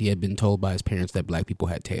because he had been told by his parents that black people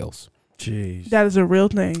had tails. Jeez. That is a real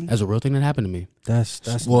thing. That's a real thing that happened to me. That's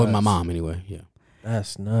well, nuts. my mom anyway. Yeah.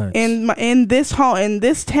 That's nuts. In this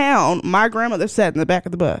town, my grandmother sat in the back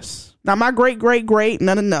of the bus. Now my great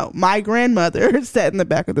no. My grandmother sat in the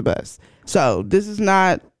back of the bus. So this is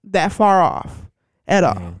not that far off at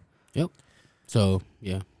all. Yep. So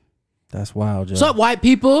yeah, that's wild. Joe. What's up, white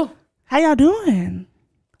people? How y'all doing?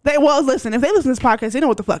 Listen. If they listen to this podcast, they know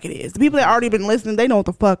what the fuck it is. The people that already been listening, they know what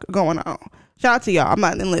the fuck going on. Shout out to y'all. I'm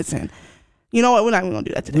not even listening. You know what? We're not even gonna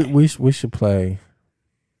do that today. We should play.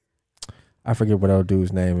 I forget what old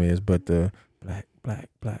dude's name is, but the black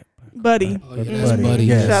Buddy. Buddy.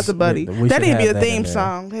 Yes. Shout out to Buddy. That need to be a theme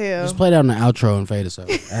song. Hell. Just play that on the outro and fade us out.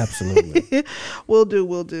 Absolutely. We'll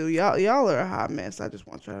do. Y'all are a hot mess. I just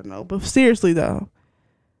want y'all to know. But seriously though,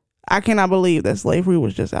 I cannot believe that slavery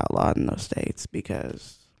was just outlawed in those states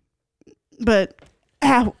but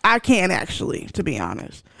I can't actually, to be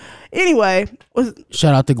honest. Anyway,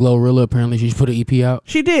 shout out to Glorilla. Apparently, she put an EP out.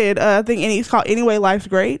 She did. I think it's called "Anyway Life's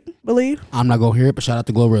Great." Believe. I'm not gonna hear it, but shout out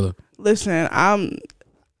to Glorilla. Listen,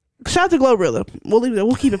 shout out to Glorilla. We'll leave it.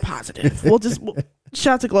 We'll keep it positive.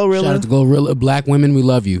 Shout out to Glorilla. Shout out to Glorilla. Black women, we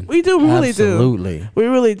love you. We do. We really do. Absolutely. We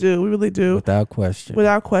really do. We really do. Without question.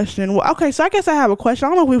 Well, okay. So I guess I have a question. I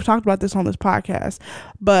don't know if we've talked about this on this podcast,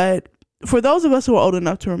 but for those of us who are old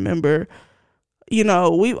enough to remember. We've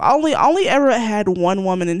only ever had one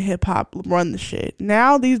woman in hip hop run the shit.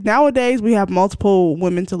 Nowadays we have multiple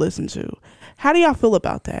women to listen to. How do y'all feel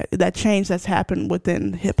about that change that's happened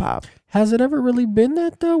within hip hop? Has it ever really been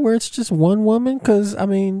that though, where it's just one woman? Because I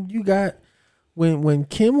mean, you got when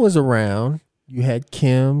Kim was around, you had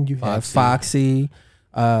Kim, you had Foxy.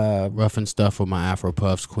 Rough and Stuff with my Afro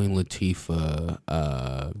Puffs, Queen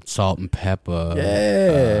Latifah, Salt and Pepper.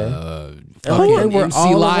 Yeah.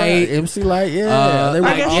 MC Light. MC Light, yeah.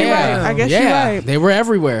 I guess you're right. They were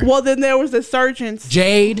everywhere. Well, then there was the Surgeons.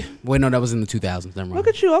 Jade. Wait, no, that was in the 2000s. Look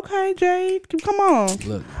at you. Okay, Jade. Come on.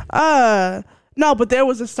 Look. No, but there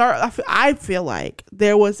was a start. I feel like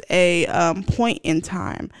there was a point in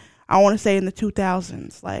time. I want to say in the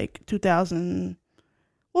 2000s, like 2000.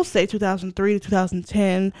 We'll say 2003 to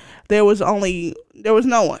 2010. There was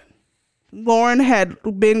no one. Lauren had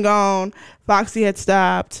been gone. Foxy had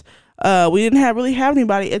stopped. We didn't really have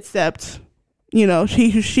anybody except,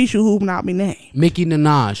 she who not be named. Nicki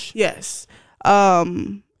Minaj. Yes.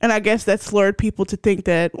 And I guess that slurred people to think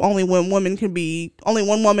that only one woman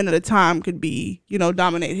at a time could be,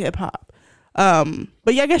 dominate hip hop.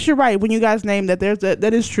 But yeah, I guess you're right. When you guys named that,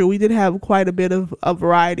 that is true. We did have quite a bit of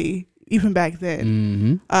variety even back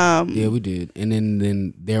then. Mm-hmm. Yeah, we did. And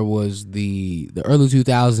then there was the early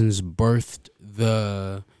 2000s birthed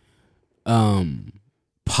the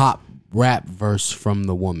pop rap verse from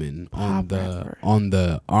the woman on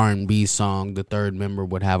the R&B song. The third member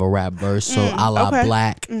would have a rap verse, so a la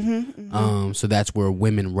Black. So that's where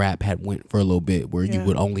women rap had went for a little bit, where you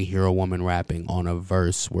would only hear a woman rapping on a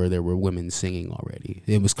verse where there were women singing already.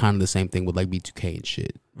 It was kind of the same thing with like B2K and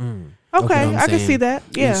shit. Okay, I can see that.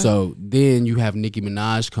 Yeah. And so then you have Nicki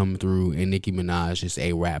Minaj come through, and Nicki Minaj is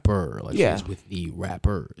a rapper. Like she's with the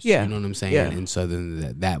rappers. Yeah. You know what I'm saying? Yeah. And so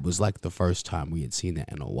then that was like the first time we had seen that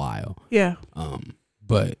in a while. Yeah.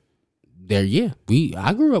 But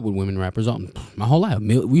I grew up with women rappers all my whole life.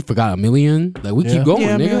 We forgot a million. Like we keep going,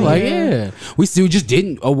 nigga. We still just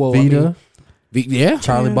didn't. Oh well. Vita.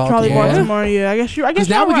 Charlie Baltimore. Yeah, I guess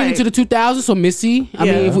now we're getting to the 2000s. So Missy, I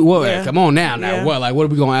mean, come on now. What? Like, what are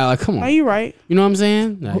we going to like? Come on. Are you right? You know what I'm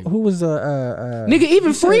saying? Like, who was nigga?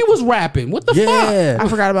 Even Free was rapping. What the fuck? I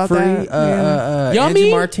forgot about that. Yummy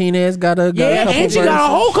Angie Martinez got a Angie got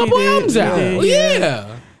a whole couple albums out.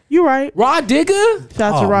 Yeah. You right. Rod Digger.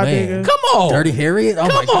 Shout out to Rod Digger. Come on. Dirty Harriet. Oh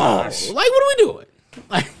my gosh. Like, what are we doing?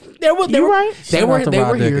 Like. They were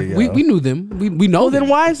here. We knew them. We know them. Then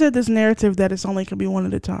why is it this narrative that it's only can be one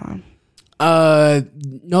at a time?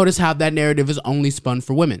 Notice how that narrative is only spun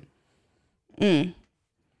for women.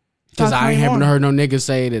 Because I ain't haven't heard no nigga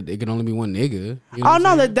say that it can only be one nigga. You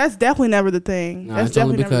know that's definitely never the thing. No, that's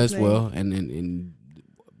only because and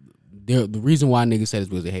the reason why niggas say this is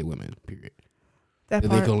because they hate women. Period. That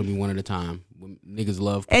they can only be one at a time. Niggas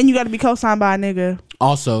love, and you got to be co-signed by a nigga.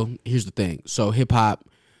 Also, here's the thing. So hip hop.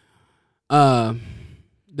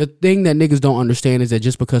 The thing that niggas don't understand is that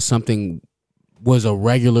just because something was a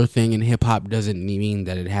regular thing in hip hop doesn't mean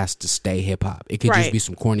that it has to stay hip hop. It could just be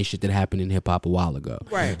some corny shit that happened in hip hop a while ago.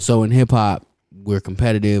 Right. So in hip hop, we're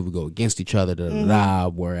competitive. We go against each other.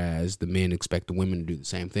 Whereas the men expect the women to do the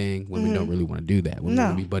same thing. Women don't really want to do that. Women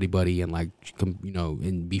want to be buddy and like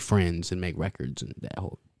and be friends and make records and that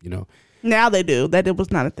whole Now they do. That it was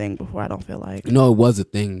not a thing before. I don't feel like. No, it was a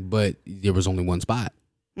thing, but there was only one spot.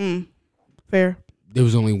 Fair. There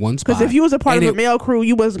was only one spot. Because if you was a part of a male crew,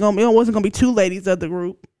 it wasn't gonna be two ladies of the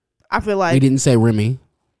group. I feel like they didn't say Remy.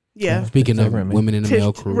 Yeah. Speaking of women in the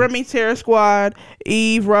male crew, Remy, Terror Squad,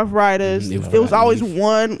 Eve, Rough Riders. It was always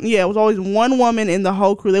one. Yeah, it was always one woman in the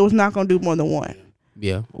whole crew. They was not gonna do more than one.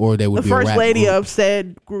 Yeah, or they would be the first lady of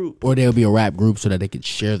said group, or there would be a rap group so that they could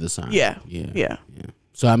share the sign. Yeah.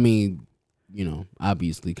 So I mean,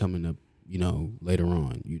 obviously coming up. Later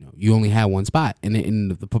on, you only had one spot.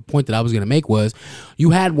 And the point that I was going to make was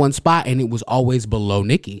you had one spot and it was always below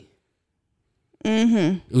Nicki.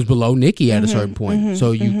 It was below Nicki at a certain point.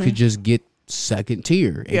 So you could just get second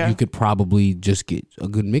tier and you could probably just get a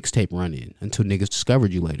good mixtape run in until niggas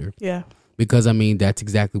discovered you later. Yeah. Because, I mean, that's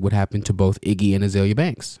exactly what happened to both Iggy and Azalea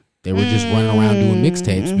Banks. They were just running around doing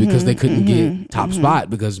mixtapes because they couldn't get top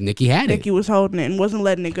spot because Nicki had it. Nicki was holding it and wasn't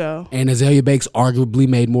letting it go. And Azalea Banks arguably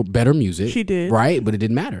made better music. She did. Right? But it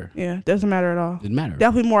didn't matter. Yeah, doesn't matter at all. Didn't matter.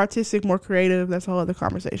 Definitely more artistic, more creative. That's a whole other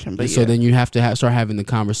conversation. But so then you have to start having the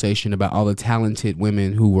conversation about all the talented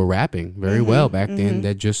women who were rapping very well back then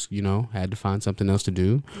that just, had to find something else to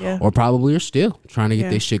do. Yeah. Or probably are still trying to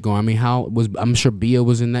get their shit going. I mean, I'm sure Bia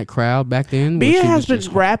was in that crowd back then. Bia has been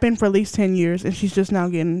rapping for at least 10 years and she's just now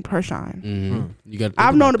getting her shine. You got.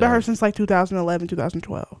 I've known about her since like 2011,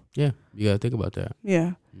 2012. Yeah, you got to think about that.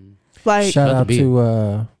 Yeah, like shout out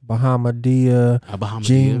to Bahamadia,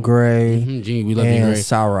 Jean Grey, Jean, we love Jean Grey.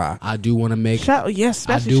 Cyrock. I do want to make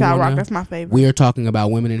especially Cyrock. That's my favorite. We are talking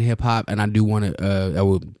about women in hip hop, and I do want to. I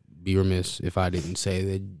would be remiss if I didn't say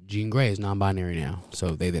that Jean Grey is non-binary now, so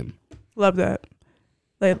they them. Love that.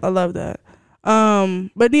 I love that.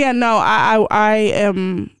 But yeah, no, I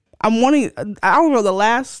am. I'm wanting, I don't know, the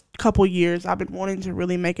last couple years, I've been wanting to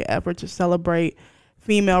really make an effort to celebrate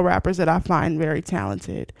female rappers that I find very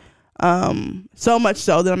talented. So much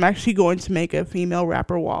so that I'm actually going to make a female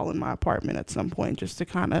rapper wall in my apartment at some point just to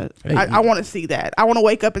kind of, I want to see that. I want to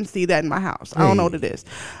wake up and see that in my house. I don't know what it is.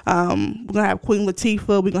 We're going to have Queen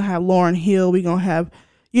Latifah. We're going to have Lauryn Hill. We're going to have,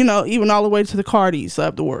 even all the way to the Cardis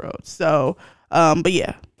of the world. So, but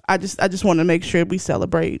yeah, I just want to make sure we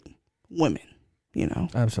celebrate women.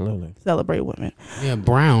 Absolutely celebrate women. Yeah,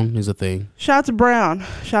 Brown is a thing. Shout out to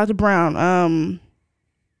Brown.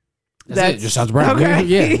 That's it. Just shout out to Brown. Okay.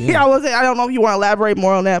 Yeah. I don't know if you want to elaborate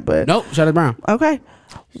more on that, but nope. Shout out to Brown. Okay.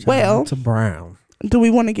 Shout out to Brown. Do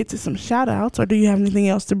we want to get to some shout outs, or do you have anything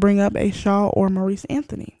else to bring up, A. Shaw or Maurice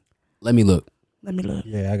Anthony? Let me look.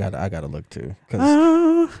 Yeah, I gotta look too,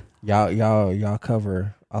 because y'all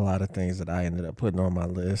cover a lot of things that I ended up putting on my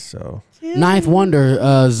list. So Ninth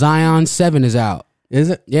Wonder, Zion 7 is out. Is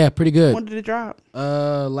it? Yeah, pretty good. When did it drop?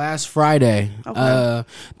 Last Friday. Okay.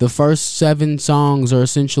 The first 7 songs are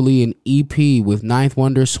essentially an EP with Ninth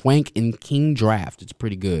Wonder, Swank, and King Draft. It's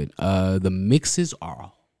pretty good. The mixes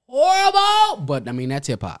are horrible, but I mean that's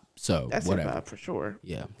hip hop, so that's whatever. Hip hop for sure.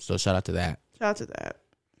 Yeah, so shout out to that. Shout out to that.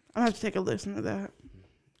 I'll have to take a listen to that.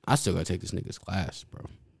 I still gotta take this nigga's class, bro.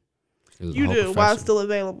 You do professor. While it's still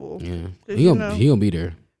available. Yeah, he gonna be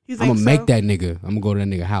there. I'm gonna make that nigga. I'm gonna go to that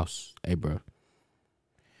nigga house. Hey, bro.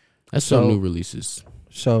 That's some new releases.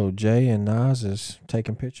 So Jay and Nas is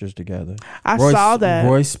taking pictures together. I saw that.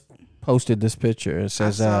 Royce posted this picture. It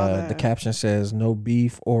says the caption says no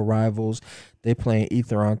beef or rivals. They playing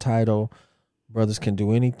Ether on Tidal. Brothers can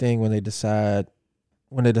do anything when they decide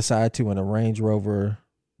to in a Range Rover,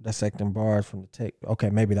 dissecting bars from the tape.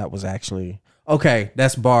 Okay, maybe that was actually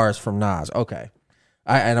that's bars from Nas. Okay.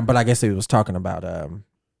 But I guess he was talking about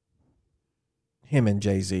him and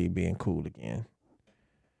Jay-Z being cool again.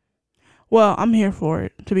 Well, I'm here for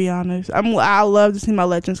it, to be honest. I love to see my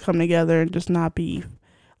legends come together and just not beef.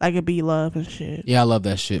 Like it be love and shit. Yeah, I love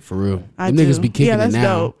that shit for real. Them niggas be kicking it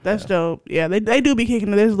now. Dope. That's dope. Yeah, they do be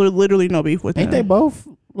kicking it. There's literally no beef with them. Ain't they both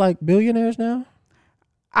like billionaires now?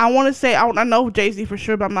 I want to say I know Jay-Z for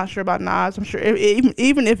sure, but I'm not sure about Nas. I'm sure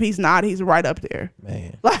even if he's not, he's right up there.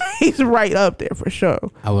 Man, like he's right up there for sure.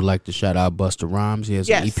 I would like to shout out Busta Rhymes. He has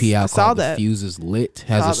an EP out called The Fuse is Lit.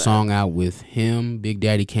 Has a song out with him, Big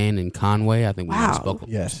Daddy Kane, and Conway. I think we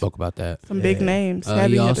spoke about that. Some big names.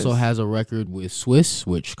 He also has a record with Swiss,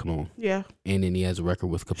 which come on. Yeah. And then he has a record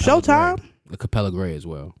with Capella Showtime. Gray. The Capella Gray as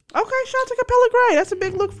well. Okay, shout out to Capella Gray. That's a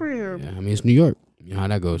big look for him. Yeah, I mean it's New York. You know how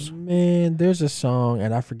that goes. Man, there's a song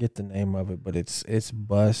and I forget the name of it, but it's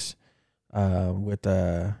Bus with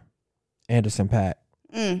Anderson .Paak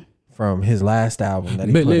from his last album that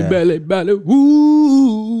he put out. Belly,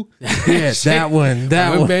 woo. Yes, that one.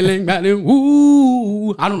 Belly,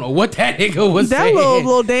 woo. I don't know what that nigga was saying. That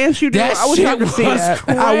little dance you do. I wish y'all could see that.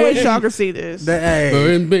 I wish y'all could see this. Woo.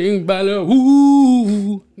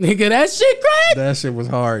 Nigga, that shit crazy. That shit was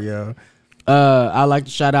hard, yo. I like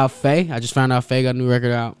to shout out Faye. I just found out Faye got a new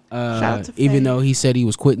record out. Shout out to even Faye. though he said he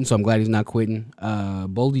was quitting, so I'm glad he's not quitting.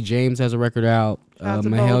 Boldy James has a record out.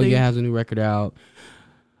 Mahalia has a new record out.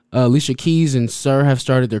 Alicia Keys and Sir have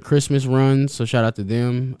started their Christmas run, so shout out to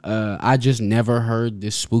them. I just never heard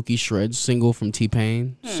this Spooky Shreds single from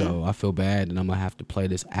T-Pain, so I feel bad, and I'm gonna have to play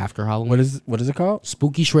this after Halloween. What is it called?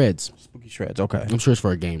 Spooky Shreds. Spooky Shreds. Okay. I'm sure it's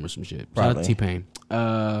for a game or some shit. Probably. Shout out to T-Pain.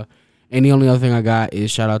 And the only other thing I got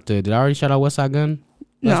is shout out to. Did I already shout out Westside Gunn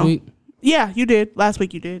last week? Yeah, you did. Last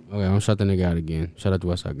week you did. Okay, I'm gonna shout that nigga out again. Shout out to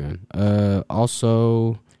Westside Gunn.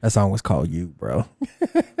 Also, that song was called You, bro.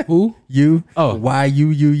 Who? You. Oh, why you?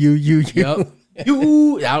 Yep.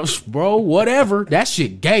 You, bro. Whatever. That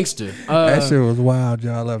shit gangster. That shit was wild,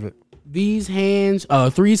 y'all. I love it. These Hands.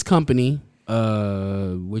 Three's Company.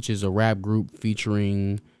 Which is a rap group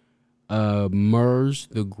featuring Murs,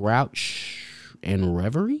 The Grouch, and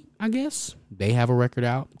Reverie, I guess. They have a record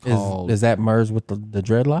out called... Is that Murs with the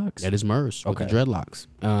dreadlocks? That is Murs with the dreadlocks.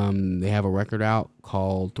 They have a record out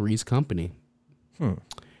called Three's Company,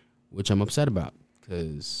 which I'm upset about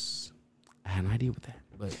because I had an idea with that.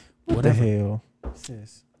 But what the hell?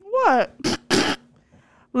 Sis. What?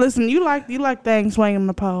 Listen, you like things swinging on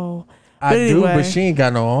the pole. I do, but she ain't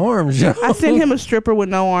got no arms, yo. I sent him a stripper with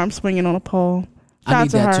no arms swinging on a pole. I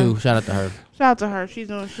need that too. Shout out to her. Shout out to her. She's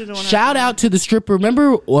doing. Shout out to the stripper.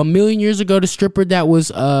 Remember a million years ago, the stripper that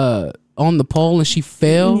was on the pole and she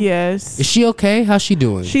fell? Yes. Is she okay? How's she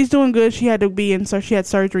doing? She's doing good. She had to be in, so she had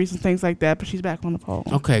surgeries and things like that, but she's back on the pole.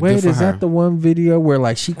 Okay, wait, good for is her. that the one video where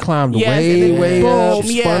like she climbed way up,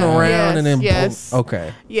 spun around, and then boom?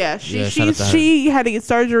 Okay. Yeah, she had to get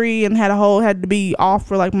surgery and had to be off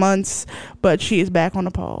for like months, but she is back on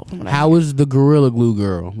the pole. How is the Gorilla Glue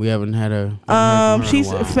girl? We haven't had a. She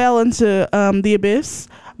fell into the abyss.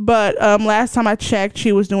 But last time I checked,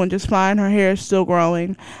 she was doing just fine. Her hair is still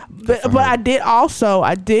growing. But I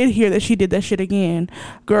did hear that she did that shit again.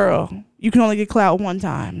 Girl, you can only get clout one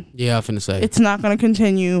time. Yeah, I'm finna say. It's not going to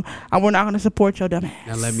continue. And we're not going to support your dumb ass.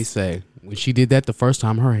 Now let me say, when she did that the first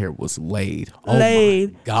time, her hair was laid. Oh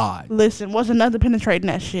my God. Listen, wasn't nothing penetrating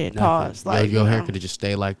that shit. Pause. Like, your hair could have just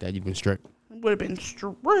stayed like that. You'd been straight. Would have been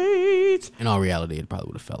straight. In all reality, it probably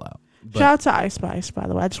would have fell out. Shout out to Ice Spice, by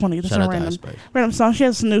the way. I just want to get some random song. She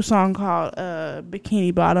has a new song called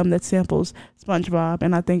Bikini Bottom that samples SpongeBob,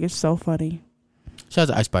 and I think it's so funny. Shout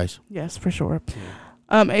out to Ice Spice. Yes, for sure.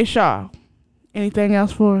 A Shaw, anything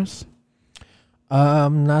else for us?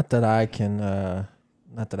 Not that I can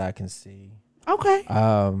see. Okay.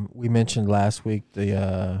 We mentioned last week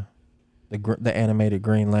the animated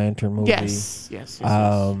Green Lantern movie. Yes.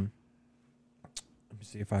 Let me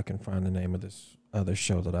see if I can find the name of this other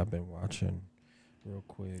show that I've been watching real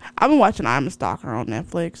quick. I've been watching I'm a Stalker on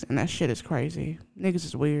Netflix, and that shit is crazy. Niggas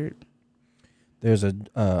is weird. There's a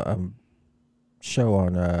show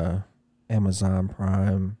on Amazon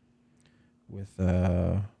Prime with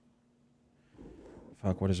what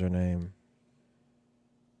is her name?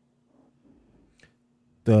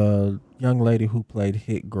 The young lady who played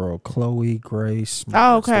Hit Girl, Chloe Grace Moretz.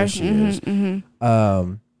 Oh, okay. There she is.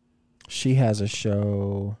 She has a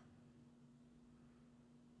show.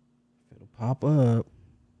 It'll pop up.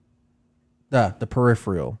 The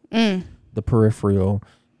Peripheral. The Peripheral.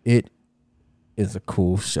 It is a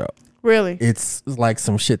cool show. Really? It's like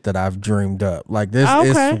some shit that I've dreamed up. Like this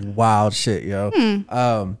is wild shit, yo.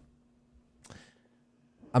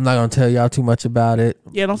 I'm not gonna tell y'all too much about it.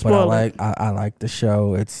 Yeah, don't spoil it. I like the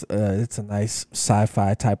show. It's a nice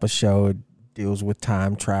sci-fi type of show. It deals with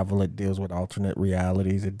time travel. It deals with alternate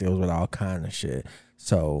realities. It deals with all kind of shit.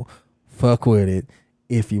 So fuck with it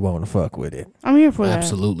if you want to fuck with it. I'm here for that.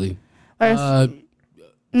 Absolutely. Go.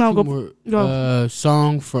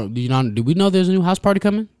 Song from. Do we know there's a new house party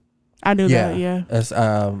coming? I knew that. Yeah.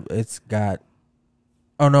 It's got.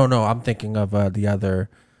 Oh no! I'm thinking of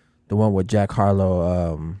the one with Jack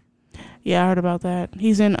Harlow. Yeah, I heard about that.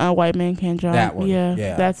 He's in White Man Can't Jump. That one. Yeah.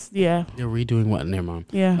 Yeah. They're redoing what? Never mind.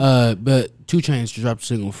 Yeah. But 2 Chainz dropped a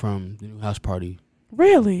single from the new house party.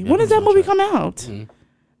 Really? When does that movie come out? Mm-hmm.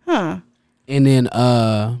 Huh. And then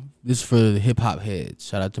this is for the hip hop heads.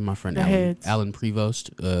 Shout out to my friend Alan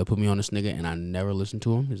Prevost. Put me on this nigga, and I never listened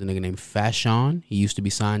to him. There's a nigga named Fashawn. He used to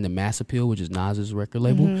be signed to Mass Appeal, which is Nas's record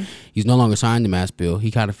label. Mm-hmm. He's no longer signed to Mass Appeal.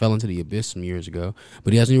 He kind of fell into the abyss some years ago,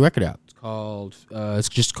 but he has a new record out. It's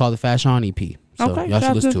just called the Fashawn EP. So y'all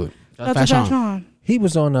should listen to it. Fashawn. He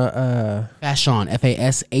was on a Fashawn,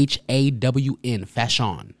 FASHAWN,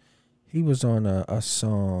 Fashawn. He was on a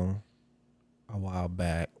song a while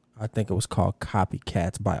back. I think it was called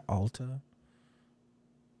Copycats by Alta.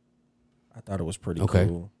 I thought it was pretty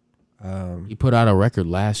cool. He put out a record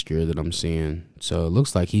last year that I'm seeing, so it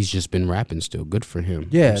looks like he's just been rapping still. Good for him.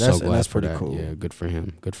 Yeah, that's pretty cool. Yeah, good for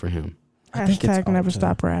him. Good for him. Hashtag never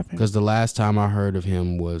stop rapping. Because the last time I heard of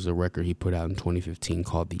him was a record he put out in 2015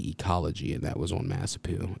 called The Ecology, and that was on Mass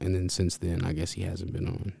Appeal. And then since then, I guess he hasn't been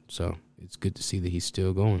on. So it's good to see that he's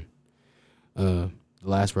still going. The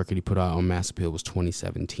last record he put out on Mass Appeal was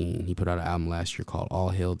 2017. He put out an album last year called All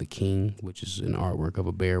Hail the King, which is an artwork of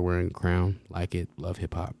a bear wearing a crown. Like it. Love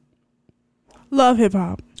hip hop. Love hip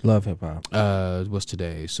hop. Love hip hop. What's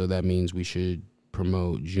today? So that means we should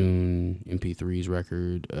promote June MP3's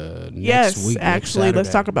record next week. Actually,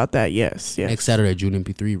 let's talk about that. Yes. Next Saturday, June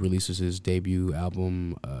MP3 releases his debut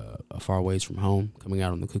album, A Far Ways From Home, coming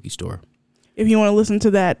out on the Cookie Store. If you want to listen to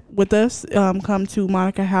that with us, come to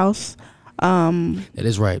Monica House. That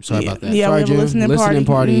is right. Sorry about that. Yeah, sorry, we have a listening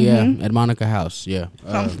party. Yeah, at Monica House. Yeah.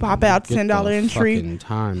 Come pop out, $10 entry.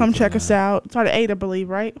 Come check us out. It's at 8, I believe,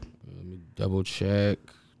 right? Let me double check.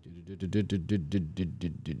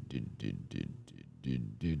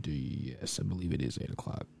 Yes, I believe it is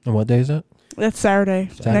 8:00. And what day is that? That's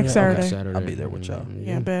Saturday. Next Saturday. Okay, Saturday. I'll be there with y'all.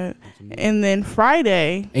 Yeah, bet. And then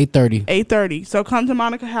Friday, 8:30. 8:30. So come to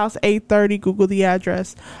Monica House, 8:30. Google the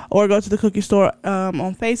address, or go to the Cookie Store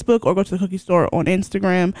on Facebook, or go to the Cookie Store on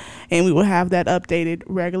Instagram, and we will have that updated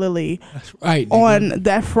regularly. That's right. On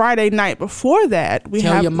that Friday night before that, we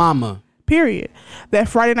tell have your mama. Period. That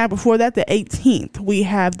Friday night before that, the 18th, we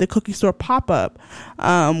have the Cookie Store pop-up,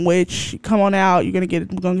 which come on out. We're gonna get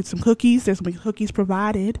some cookies. There's gonna be cookies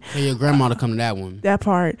provided. Hey, your grandma to come to that one. That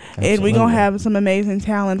part. Absolutely. And we're gonna have some amazing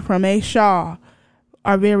talent from A. Shaw,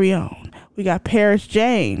 our very own. We got Paris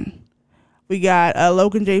Jane. We got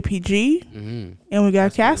Logan JPG. Mm-hmm. And we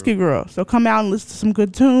got Casket Girl. So come out and listen to some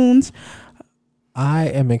good tunes. I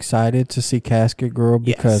am excited to see Casket Girl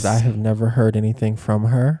because I have never heard anything from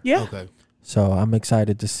her. Yeah. Okay. So I'm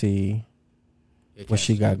excited to see what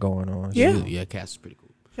she got going on. Yeah, Cass is pretty cool.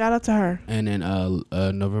 Shout out to her. And then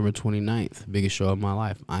November 29th, biggest show of my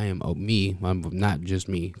life. I'm not just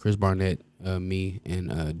me. Chris Barnett me and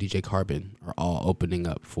DJ Carbon are all opening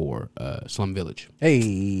up for Slum Village. Hey,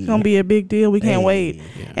 it's gonna be a big deal. We can't wait.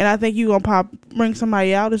 Yeah. And I think you gonna bring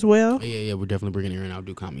somebody out as well. Yeah, we're definitely bringing her in. I'll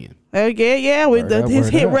do Kami in. Yeah, with his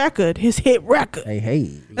hit record. Hey,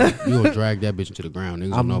 you gonna drag that bitch into the ground.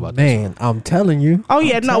 Niggas don't know about that. I'm telling you. Oh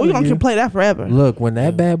yeah, no, we gonna play that forever. Look, when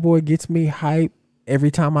that bad boy gets me hype.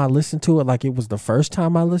 Every time I listen to it, like it was the first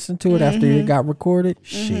time I listened to it after it got recorded,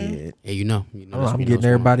 shit. Yeah, you know I'm getting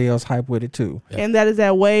everybody else hype with it too. Yeah. And that is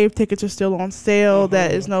at Wave. Tickets are still on sale.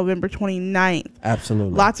 That is November 29th.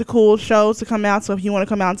 Absolutely. Lots of cool shows to come out. So if you want to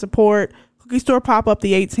come out and support, Cookie Store pop-up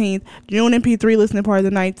the 18th, June MP3 listening party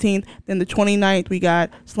the 19th, then the 29th we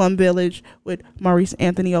got Slum Village with Maurice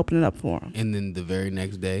Anthony opening up for him. And then the very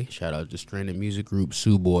next day, shout out to Stranded Music Group,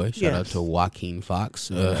 Sue Boy. Shout out to Joaquin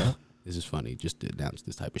Fox. This is funny, just to announce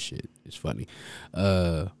this type of shit. It's funny.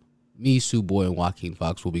 Me, Sue Boy, and Joaquin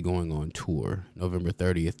Fox will be going on tour November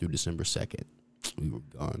 30th through December 2nd. We were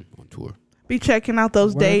gone on tour. Be checking out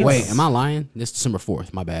those dates. Wait, am I lying? It's December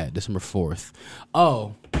 4th. My bad. December 4th.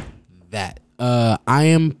 Oh, that. I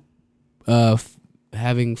am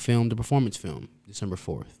having filmed a performance film December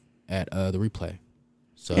 4th at the Replay.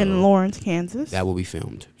 So in Lawrence, Kansas. That will be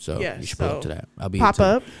filmed. So you should pull up to that. I'll be pop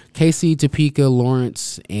up. KC, Topeka,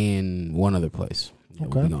 Lawrence, and one other place.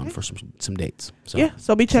 We'll be going for some dates. So. Yeah,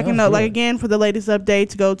 so be checking out. Like again, for the latest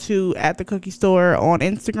updates, go to @the Cookie Store on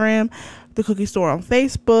Instagram, the Cookie Store on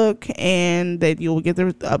Facebook, and that you will get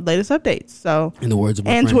the latest updates. So in the words of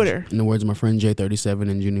my and friend, Twitter. In the words of my friend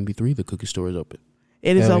J37 and June MP3, the Cookie Store is open.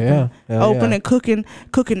 It is open, and cooking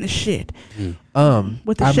the shit.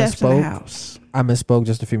 With the chefs in the house. I misspoke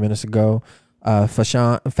just a few minutes ago.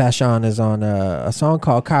 Fashawn is on a song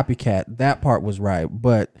called Copycat. That part was right,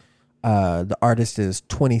 but the artist is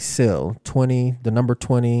 20 Sil. 20, the number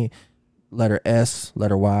 20, letter S,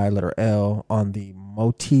 letter Y, letter L on the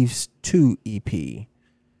Motifs 2 EP.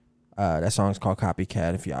 That song's called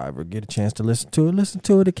Copycat. If y'all ever get a chance to listen to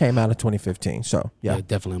it. It came out in 2015. So, yeah.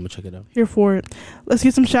 Definitely. I'm going to check it out. Here for it. Let's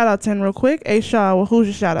get some shout-outs in real quick. Hey, Shaw, well, who's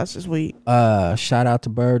your shout-outs this week? Shout out to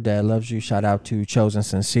Bird, Dad Loves You. Shout out to Chosen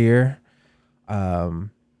Sincere.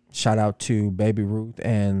 Shout out to Baby Ruth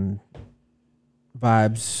and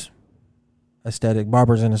Vibes Aesthetic.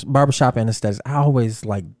 Barbershop and Aesthetics. I always,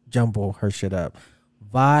 jumble her shit up.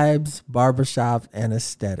 Vibes, Barbershop, and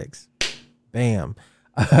Aesthetics. Bam.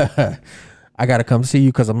 I gotta come see you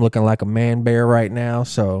because I'm looking like a man bear right now.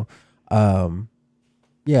 So, I'm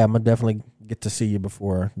gonna definitely get to see you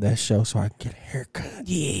before that show so I can get a haircut.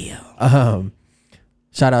 Yeah.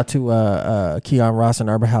 Shout out to Keon Ross and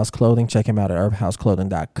Urban House Clothing. Check him out at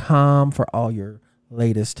urbanhouseclothing.com for all your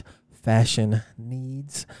latest fashion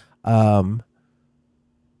needs.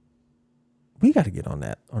 We got to get on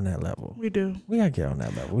that level. We do. We got to get on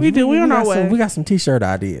that level. We do. We're on our way. We got some t-shirt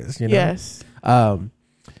ideas. You know? Yes.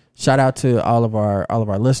 Shout out to all of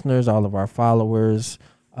our listeners, all of our followers,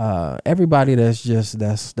 everybody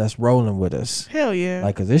that's rolling with us. Hell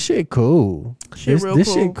yeah! Cause this shit cool. This cool.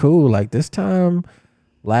 Shit cool. Like this time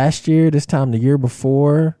last year, this time the year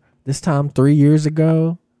before, this time 3 years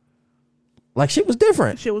ago. Shit was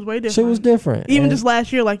different. Shit was way different. Shit was different. Even just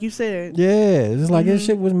last year, like you said. Yeah, it's this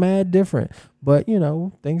shit was mad different. But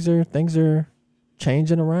things are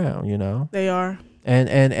changing around. They are.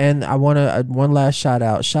 And I want to one last shout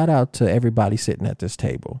out to everybody sitting at this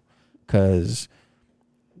table, cause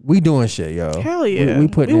we doing shit, yo. Hell yeah, we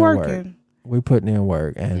putting in work. We putting in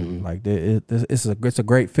work, and it's a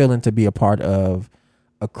great feeling to be a part of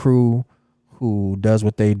a crew who does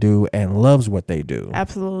what they do and loves what they do.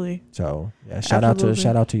 Absolutely. So shout out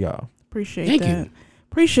to y'all. Appreciate that.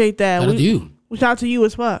 Appreciate that. Shout out to you. Shout out to you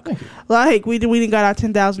as fuck. We didn't got our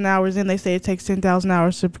 10,000 hours in. They say it takes 10,000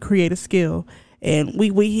 hours to create a skill. And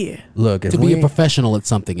we here. Look, to be a professional at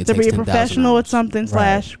something, it takes 10,000 hours. To be a professional at something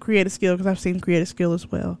 / create a skill, because I've seen create a skill as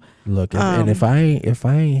well. Look, and if I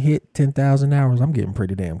ain't hit 10,000 hours, I'm getting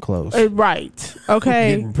pretty damn close. Right.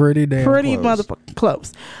 Okay. Getting pretty damn close. Motherfucking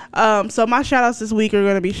close. So my shout outs this week are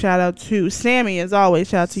going to be shout out to Sammy, as always.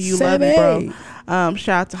 Shout out to you, Sammy. Love you, bro.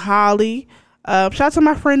 Shout out to Holly. Shout out to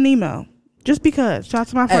my friend Nemo. Just because. Shout out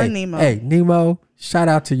to my friend Nemo. Hey, Nemo, shout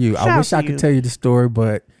out to you. I wish I could tell you the story,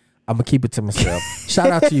 but I'm going to keep it to myself.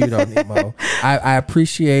 Shout out to you, though, Nemo. I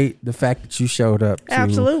appreciate the fact that you showed up to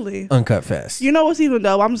Absolutely. Uncut Fest. You know what's even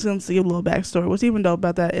dope? I'm just going to give a little backstory. What's even dope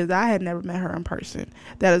about that is I had never met her in person.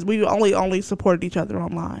 That is, we only supported each other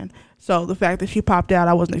online. So the fact that she popped out,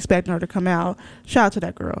 I wasn't expecting her to come out. Shout out to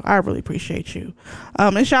that girl. I really appreciate you.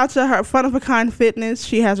 And shout out to her, Fun of a Kind Fitness.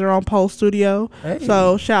 She has her own pole studio. Hey.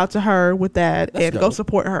 So shout out to her with that. That's and dope. Go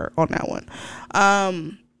support her on that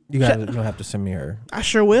one. You'll have to send me her. I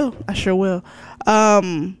sure will.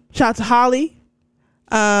 Shout out to Holly.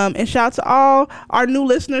 And shout out to all our new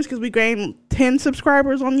listeners because we gained 10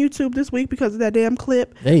 subscribers on YouTube this week because of that damn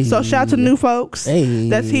clip. Hey. So shout out to new folks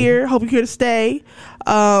that's here. Hope you're here to stay.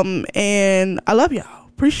 And I love y'all.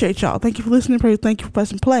 Appreciate y'all. Thank you for listening. Thank you for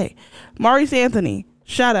pressing play. Maurice Anthony,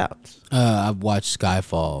 shout outs. I've watched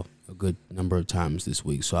Skyfall a good number of times this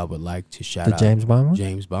week, so I would like to shout out James Bond one?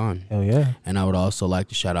 James Bond. Oh yeah. And I would also like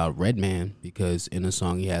to shout out Redman because in a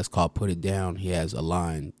song he has called Put It Down, he has a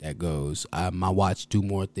line that goes, my watch do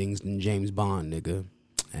more things than James Bond, nigga.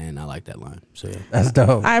 And I like that line. So yeah. That's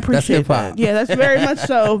dope. I appreciate that. Yeah, that's very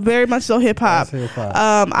much so hip hop.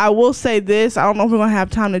 I will say this, I don't know if we're gonna have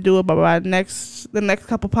time to do it, but by the next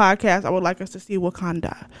couple podcasts, I would like us to see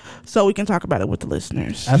Wakanda so we can talk about it with the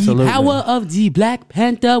listeners. Absolutely. The power of the Black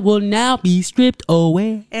Panther will now be stripped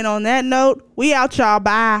away. And on that note, we out, y'all.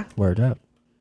 Bye. Word up.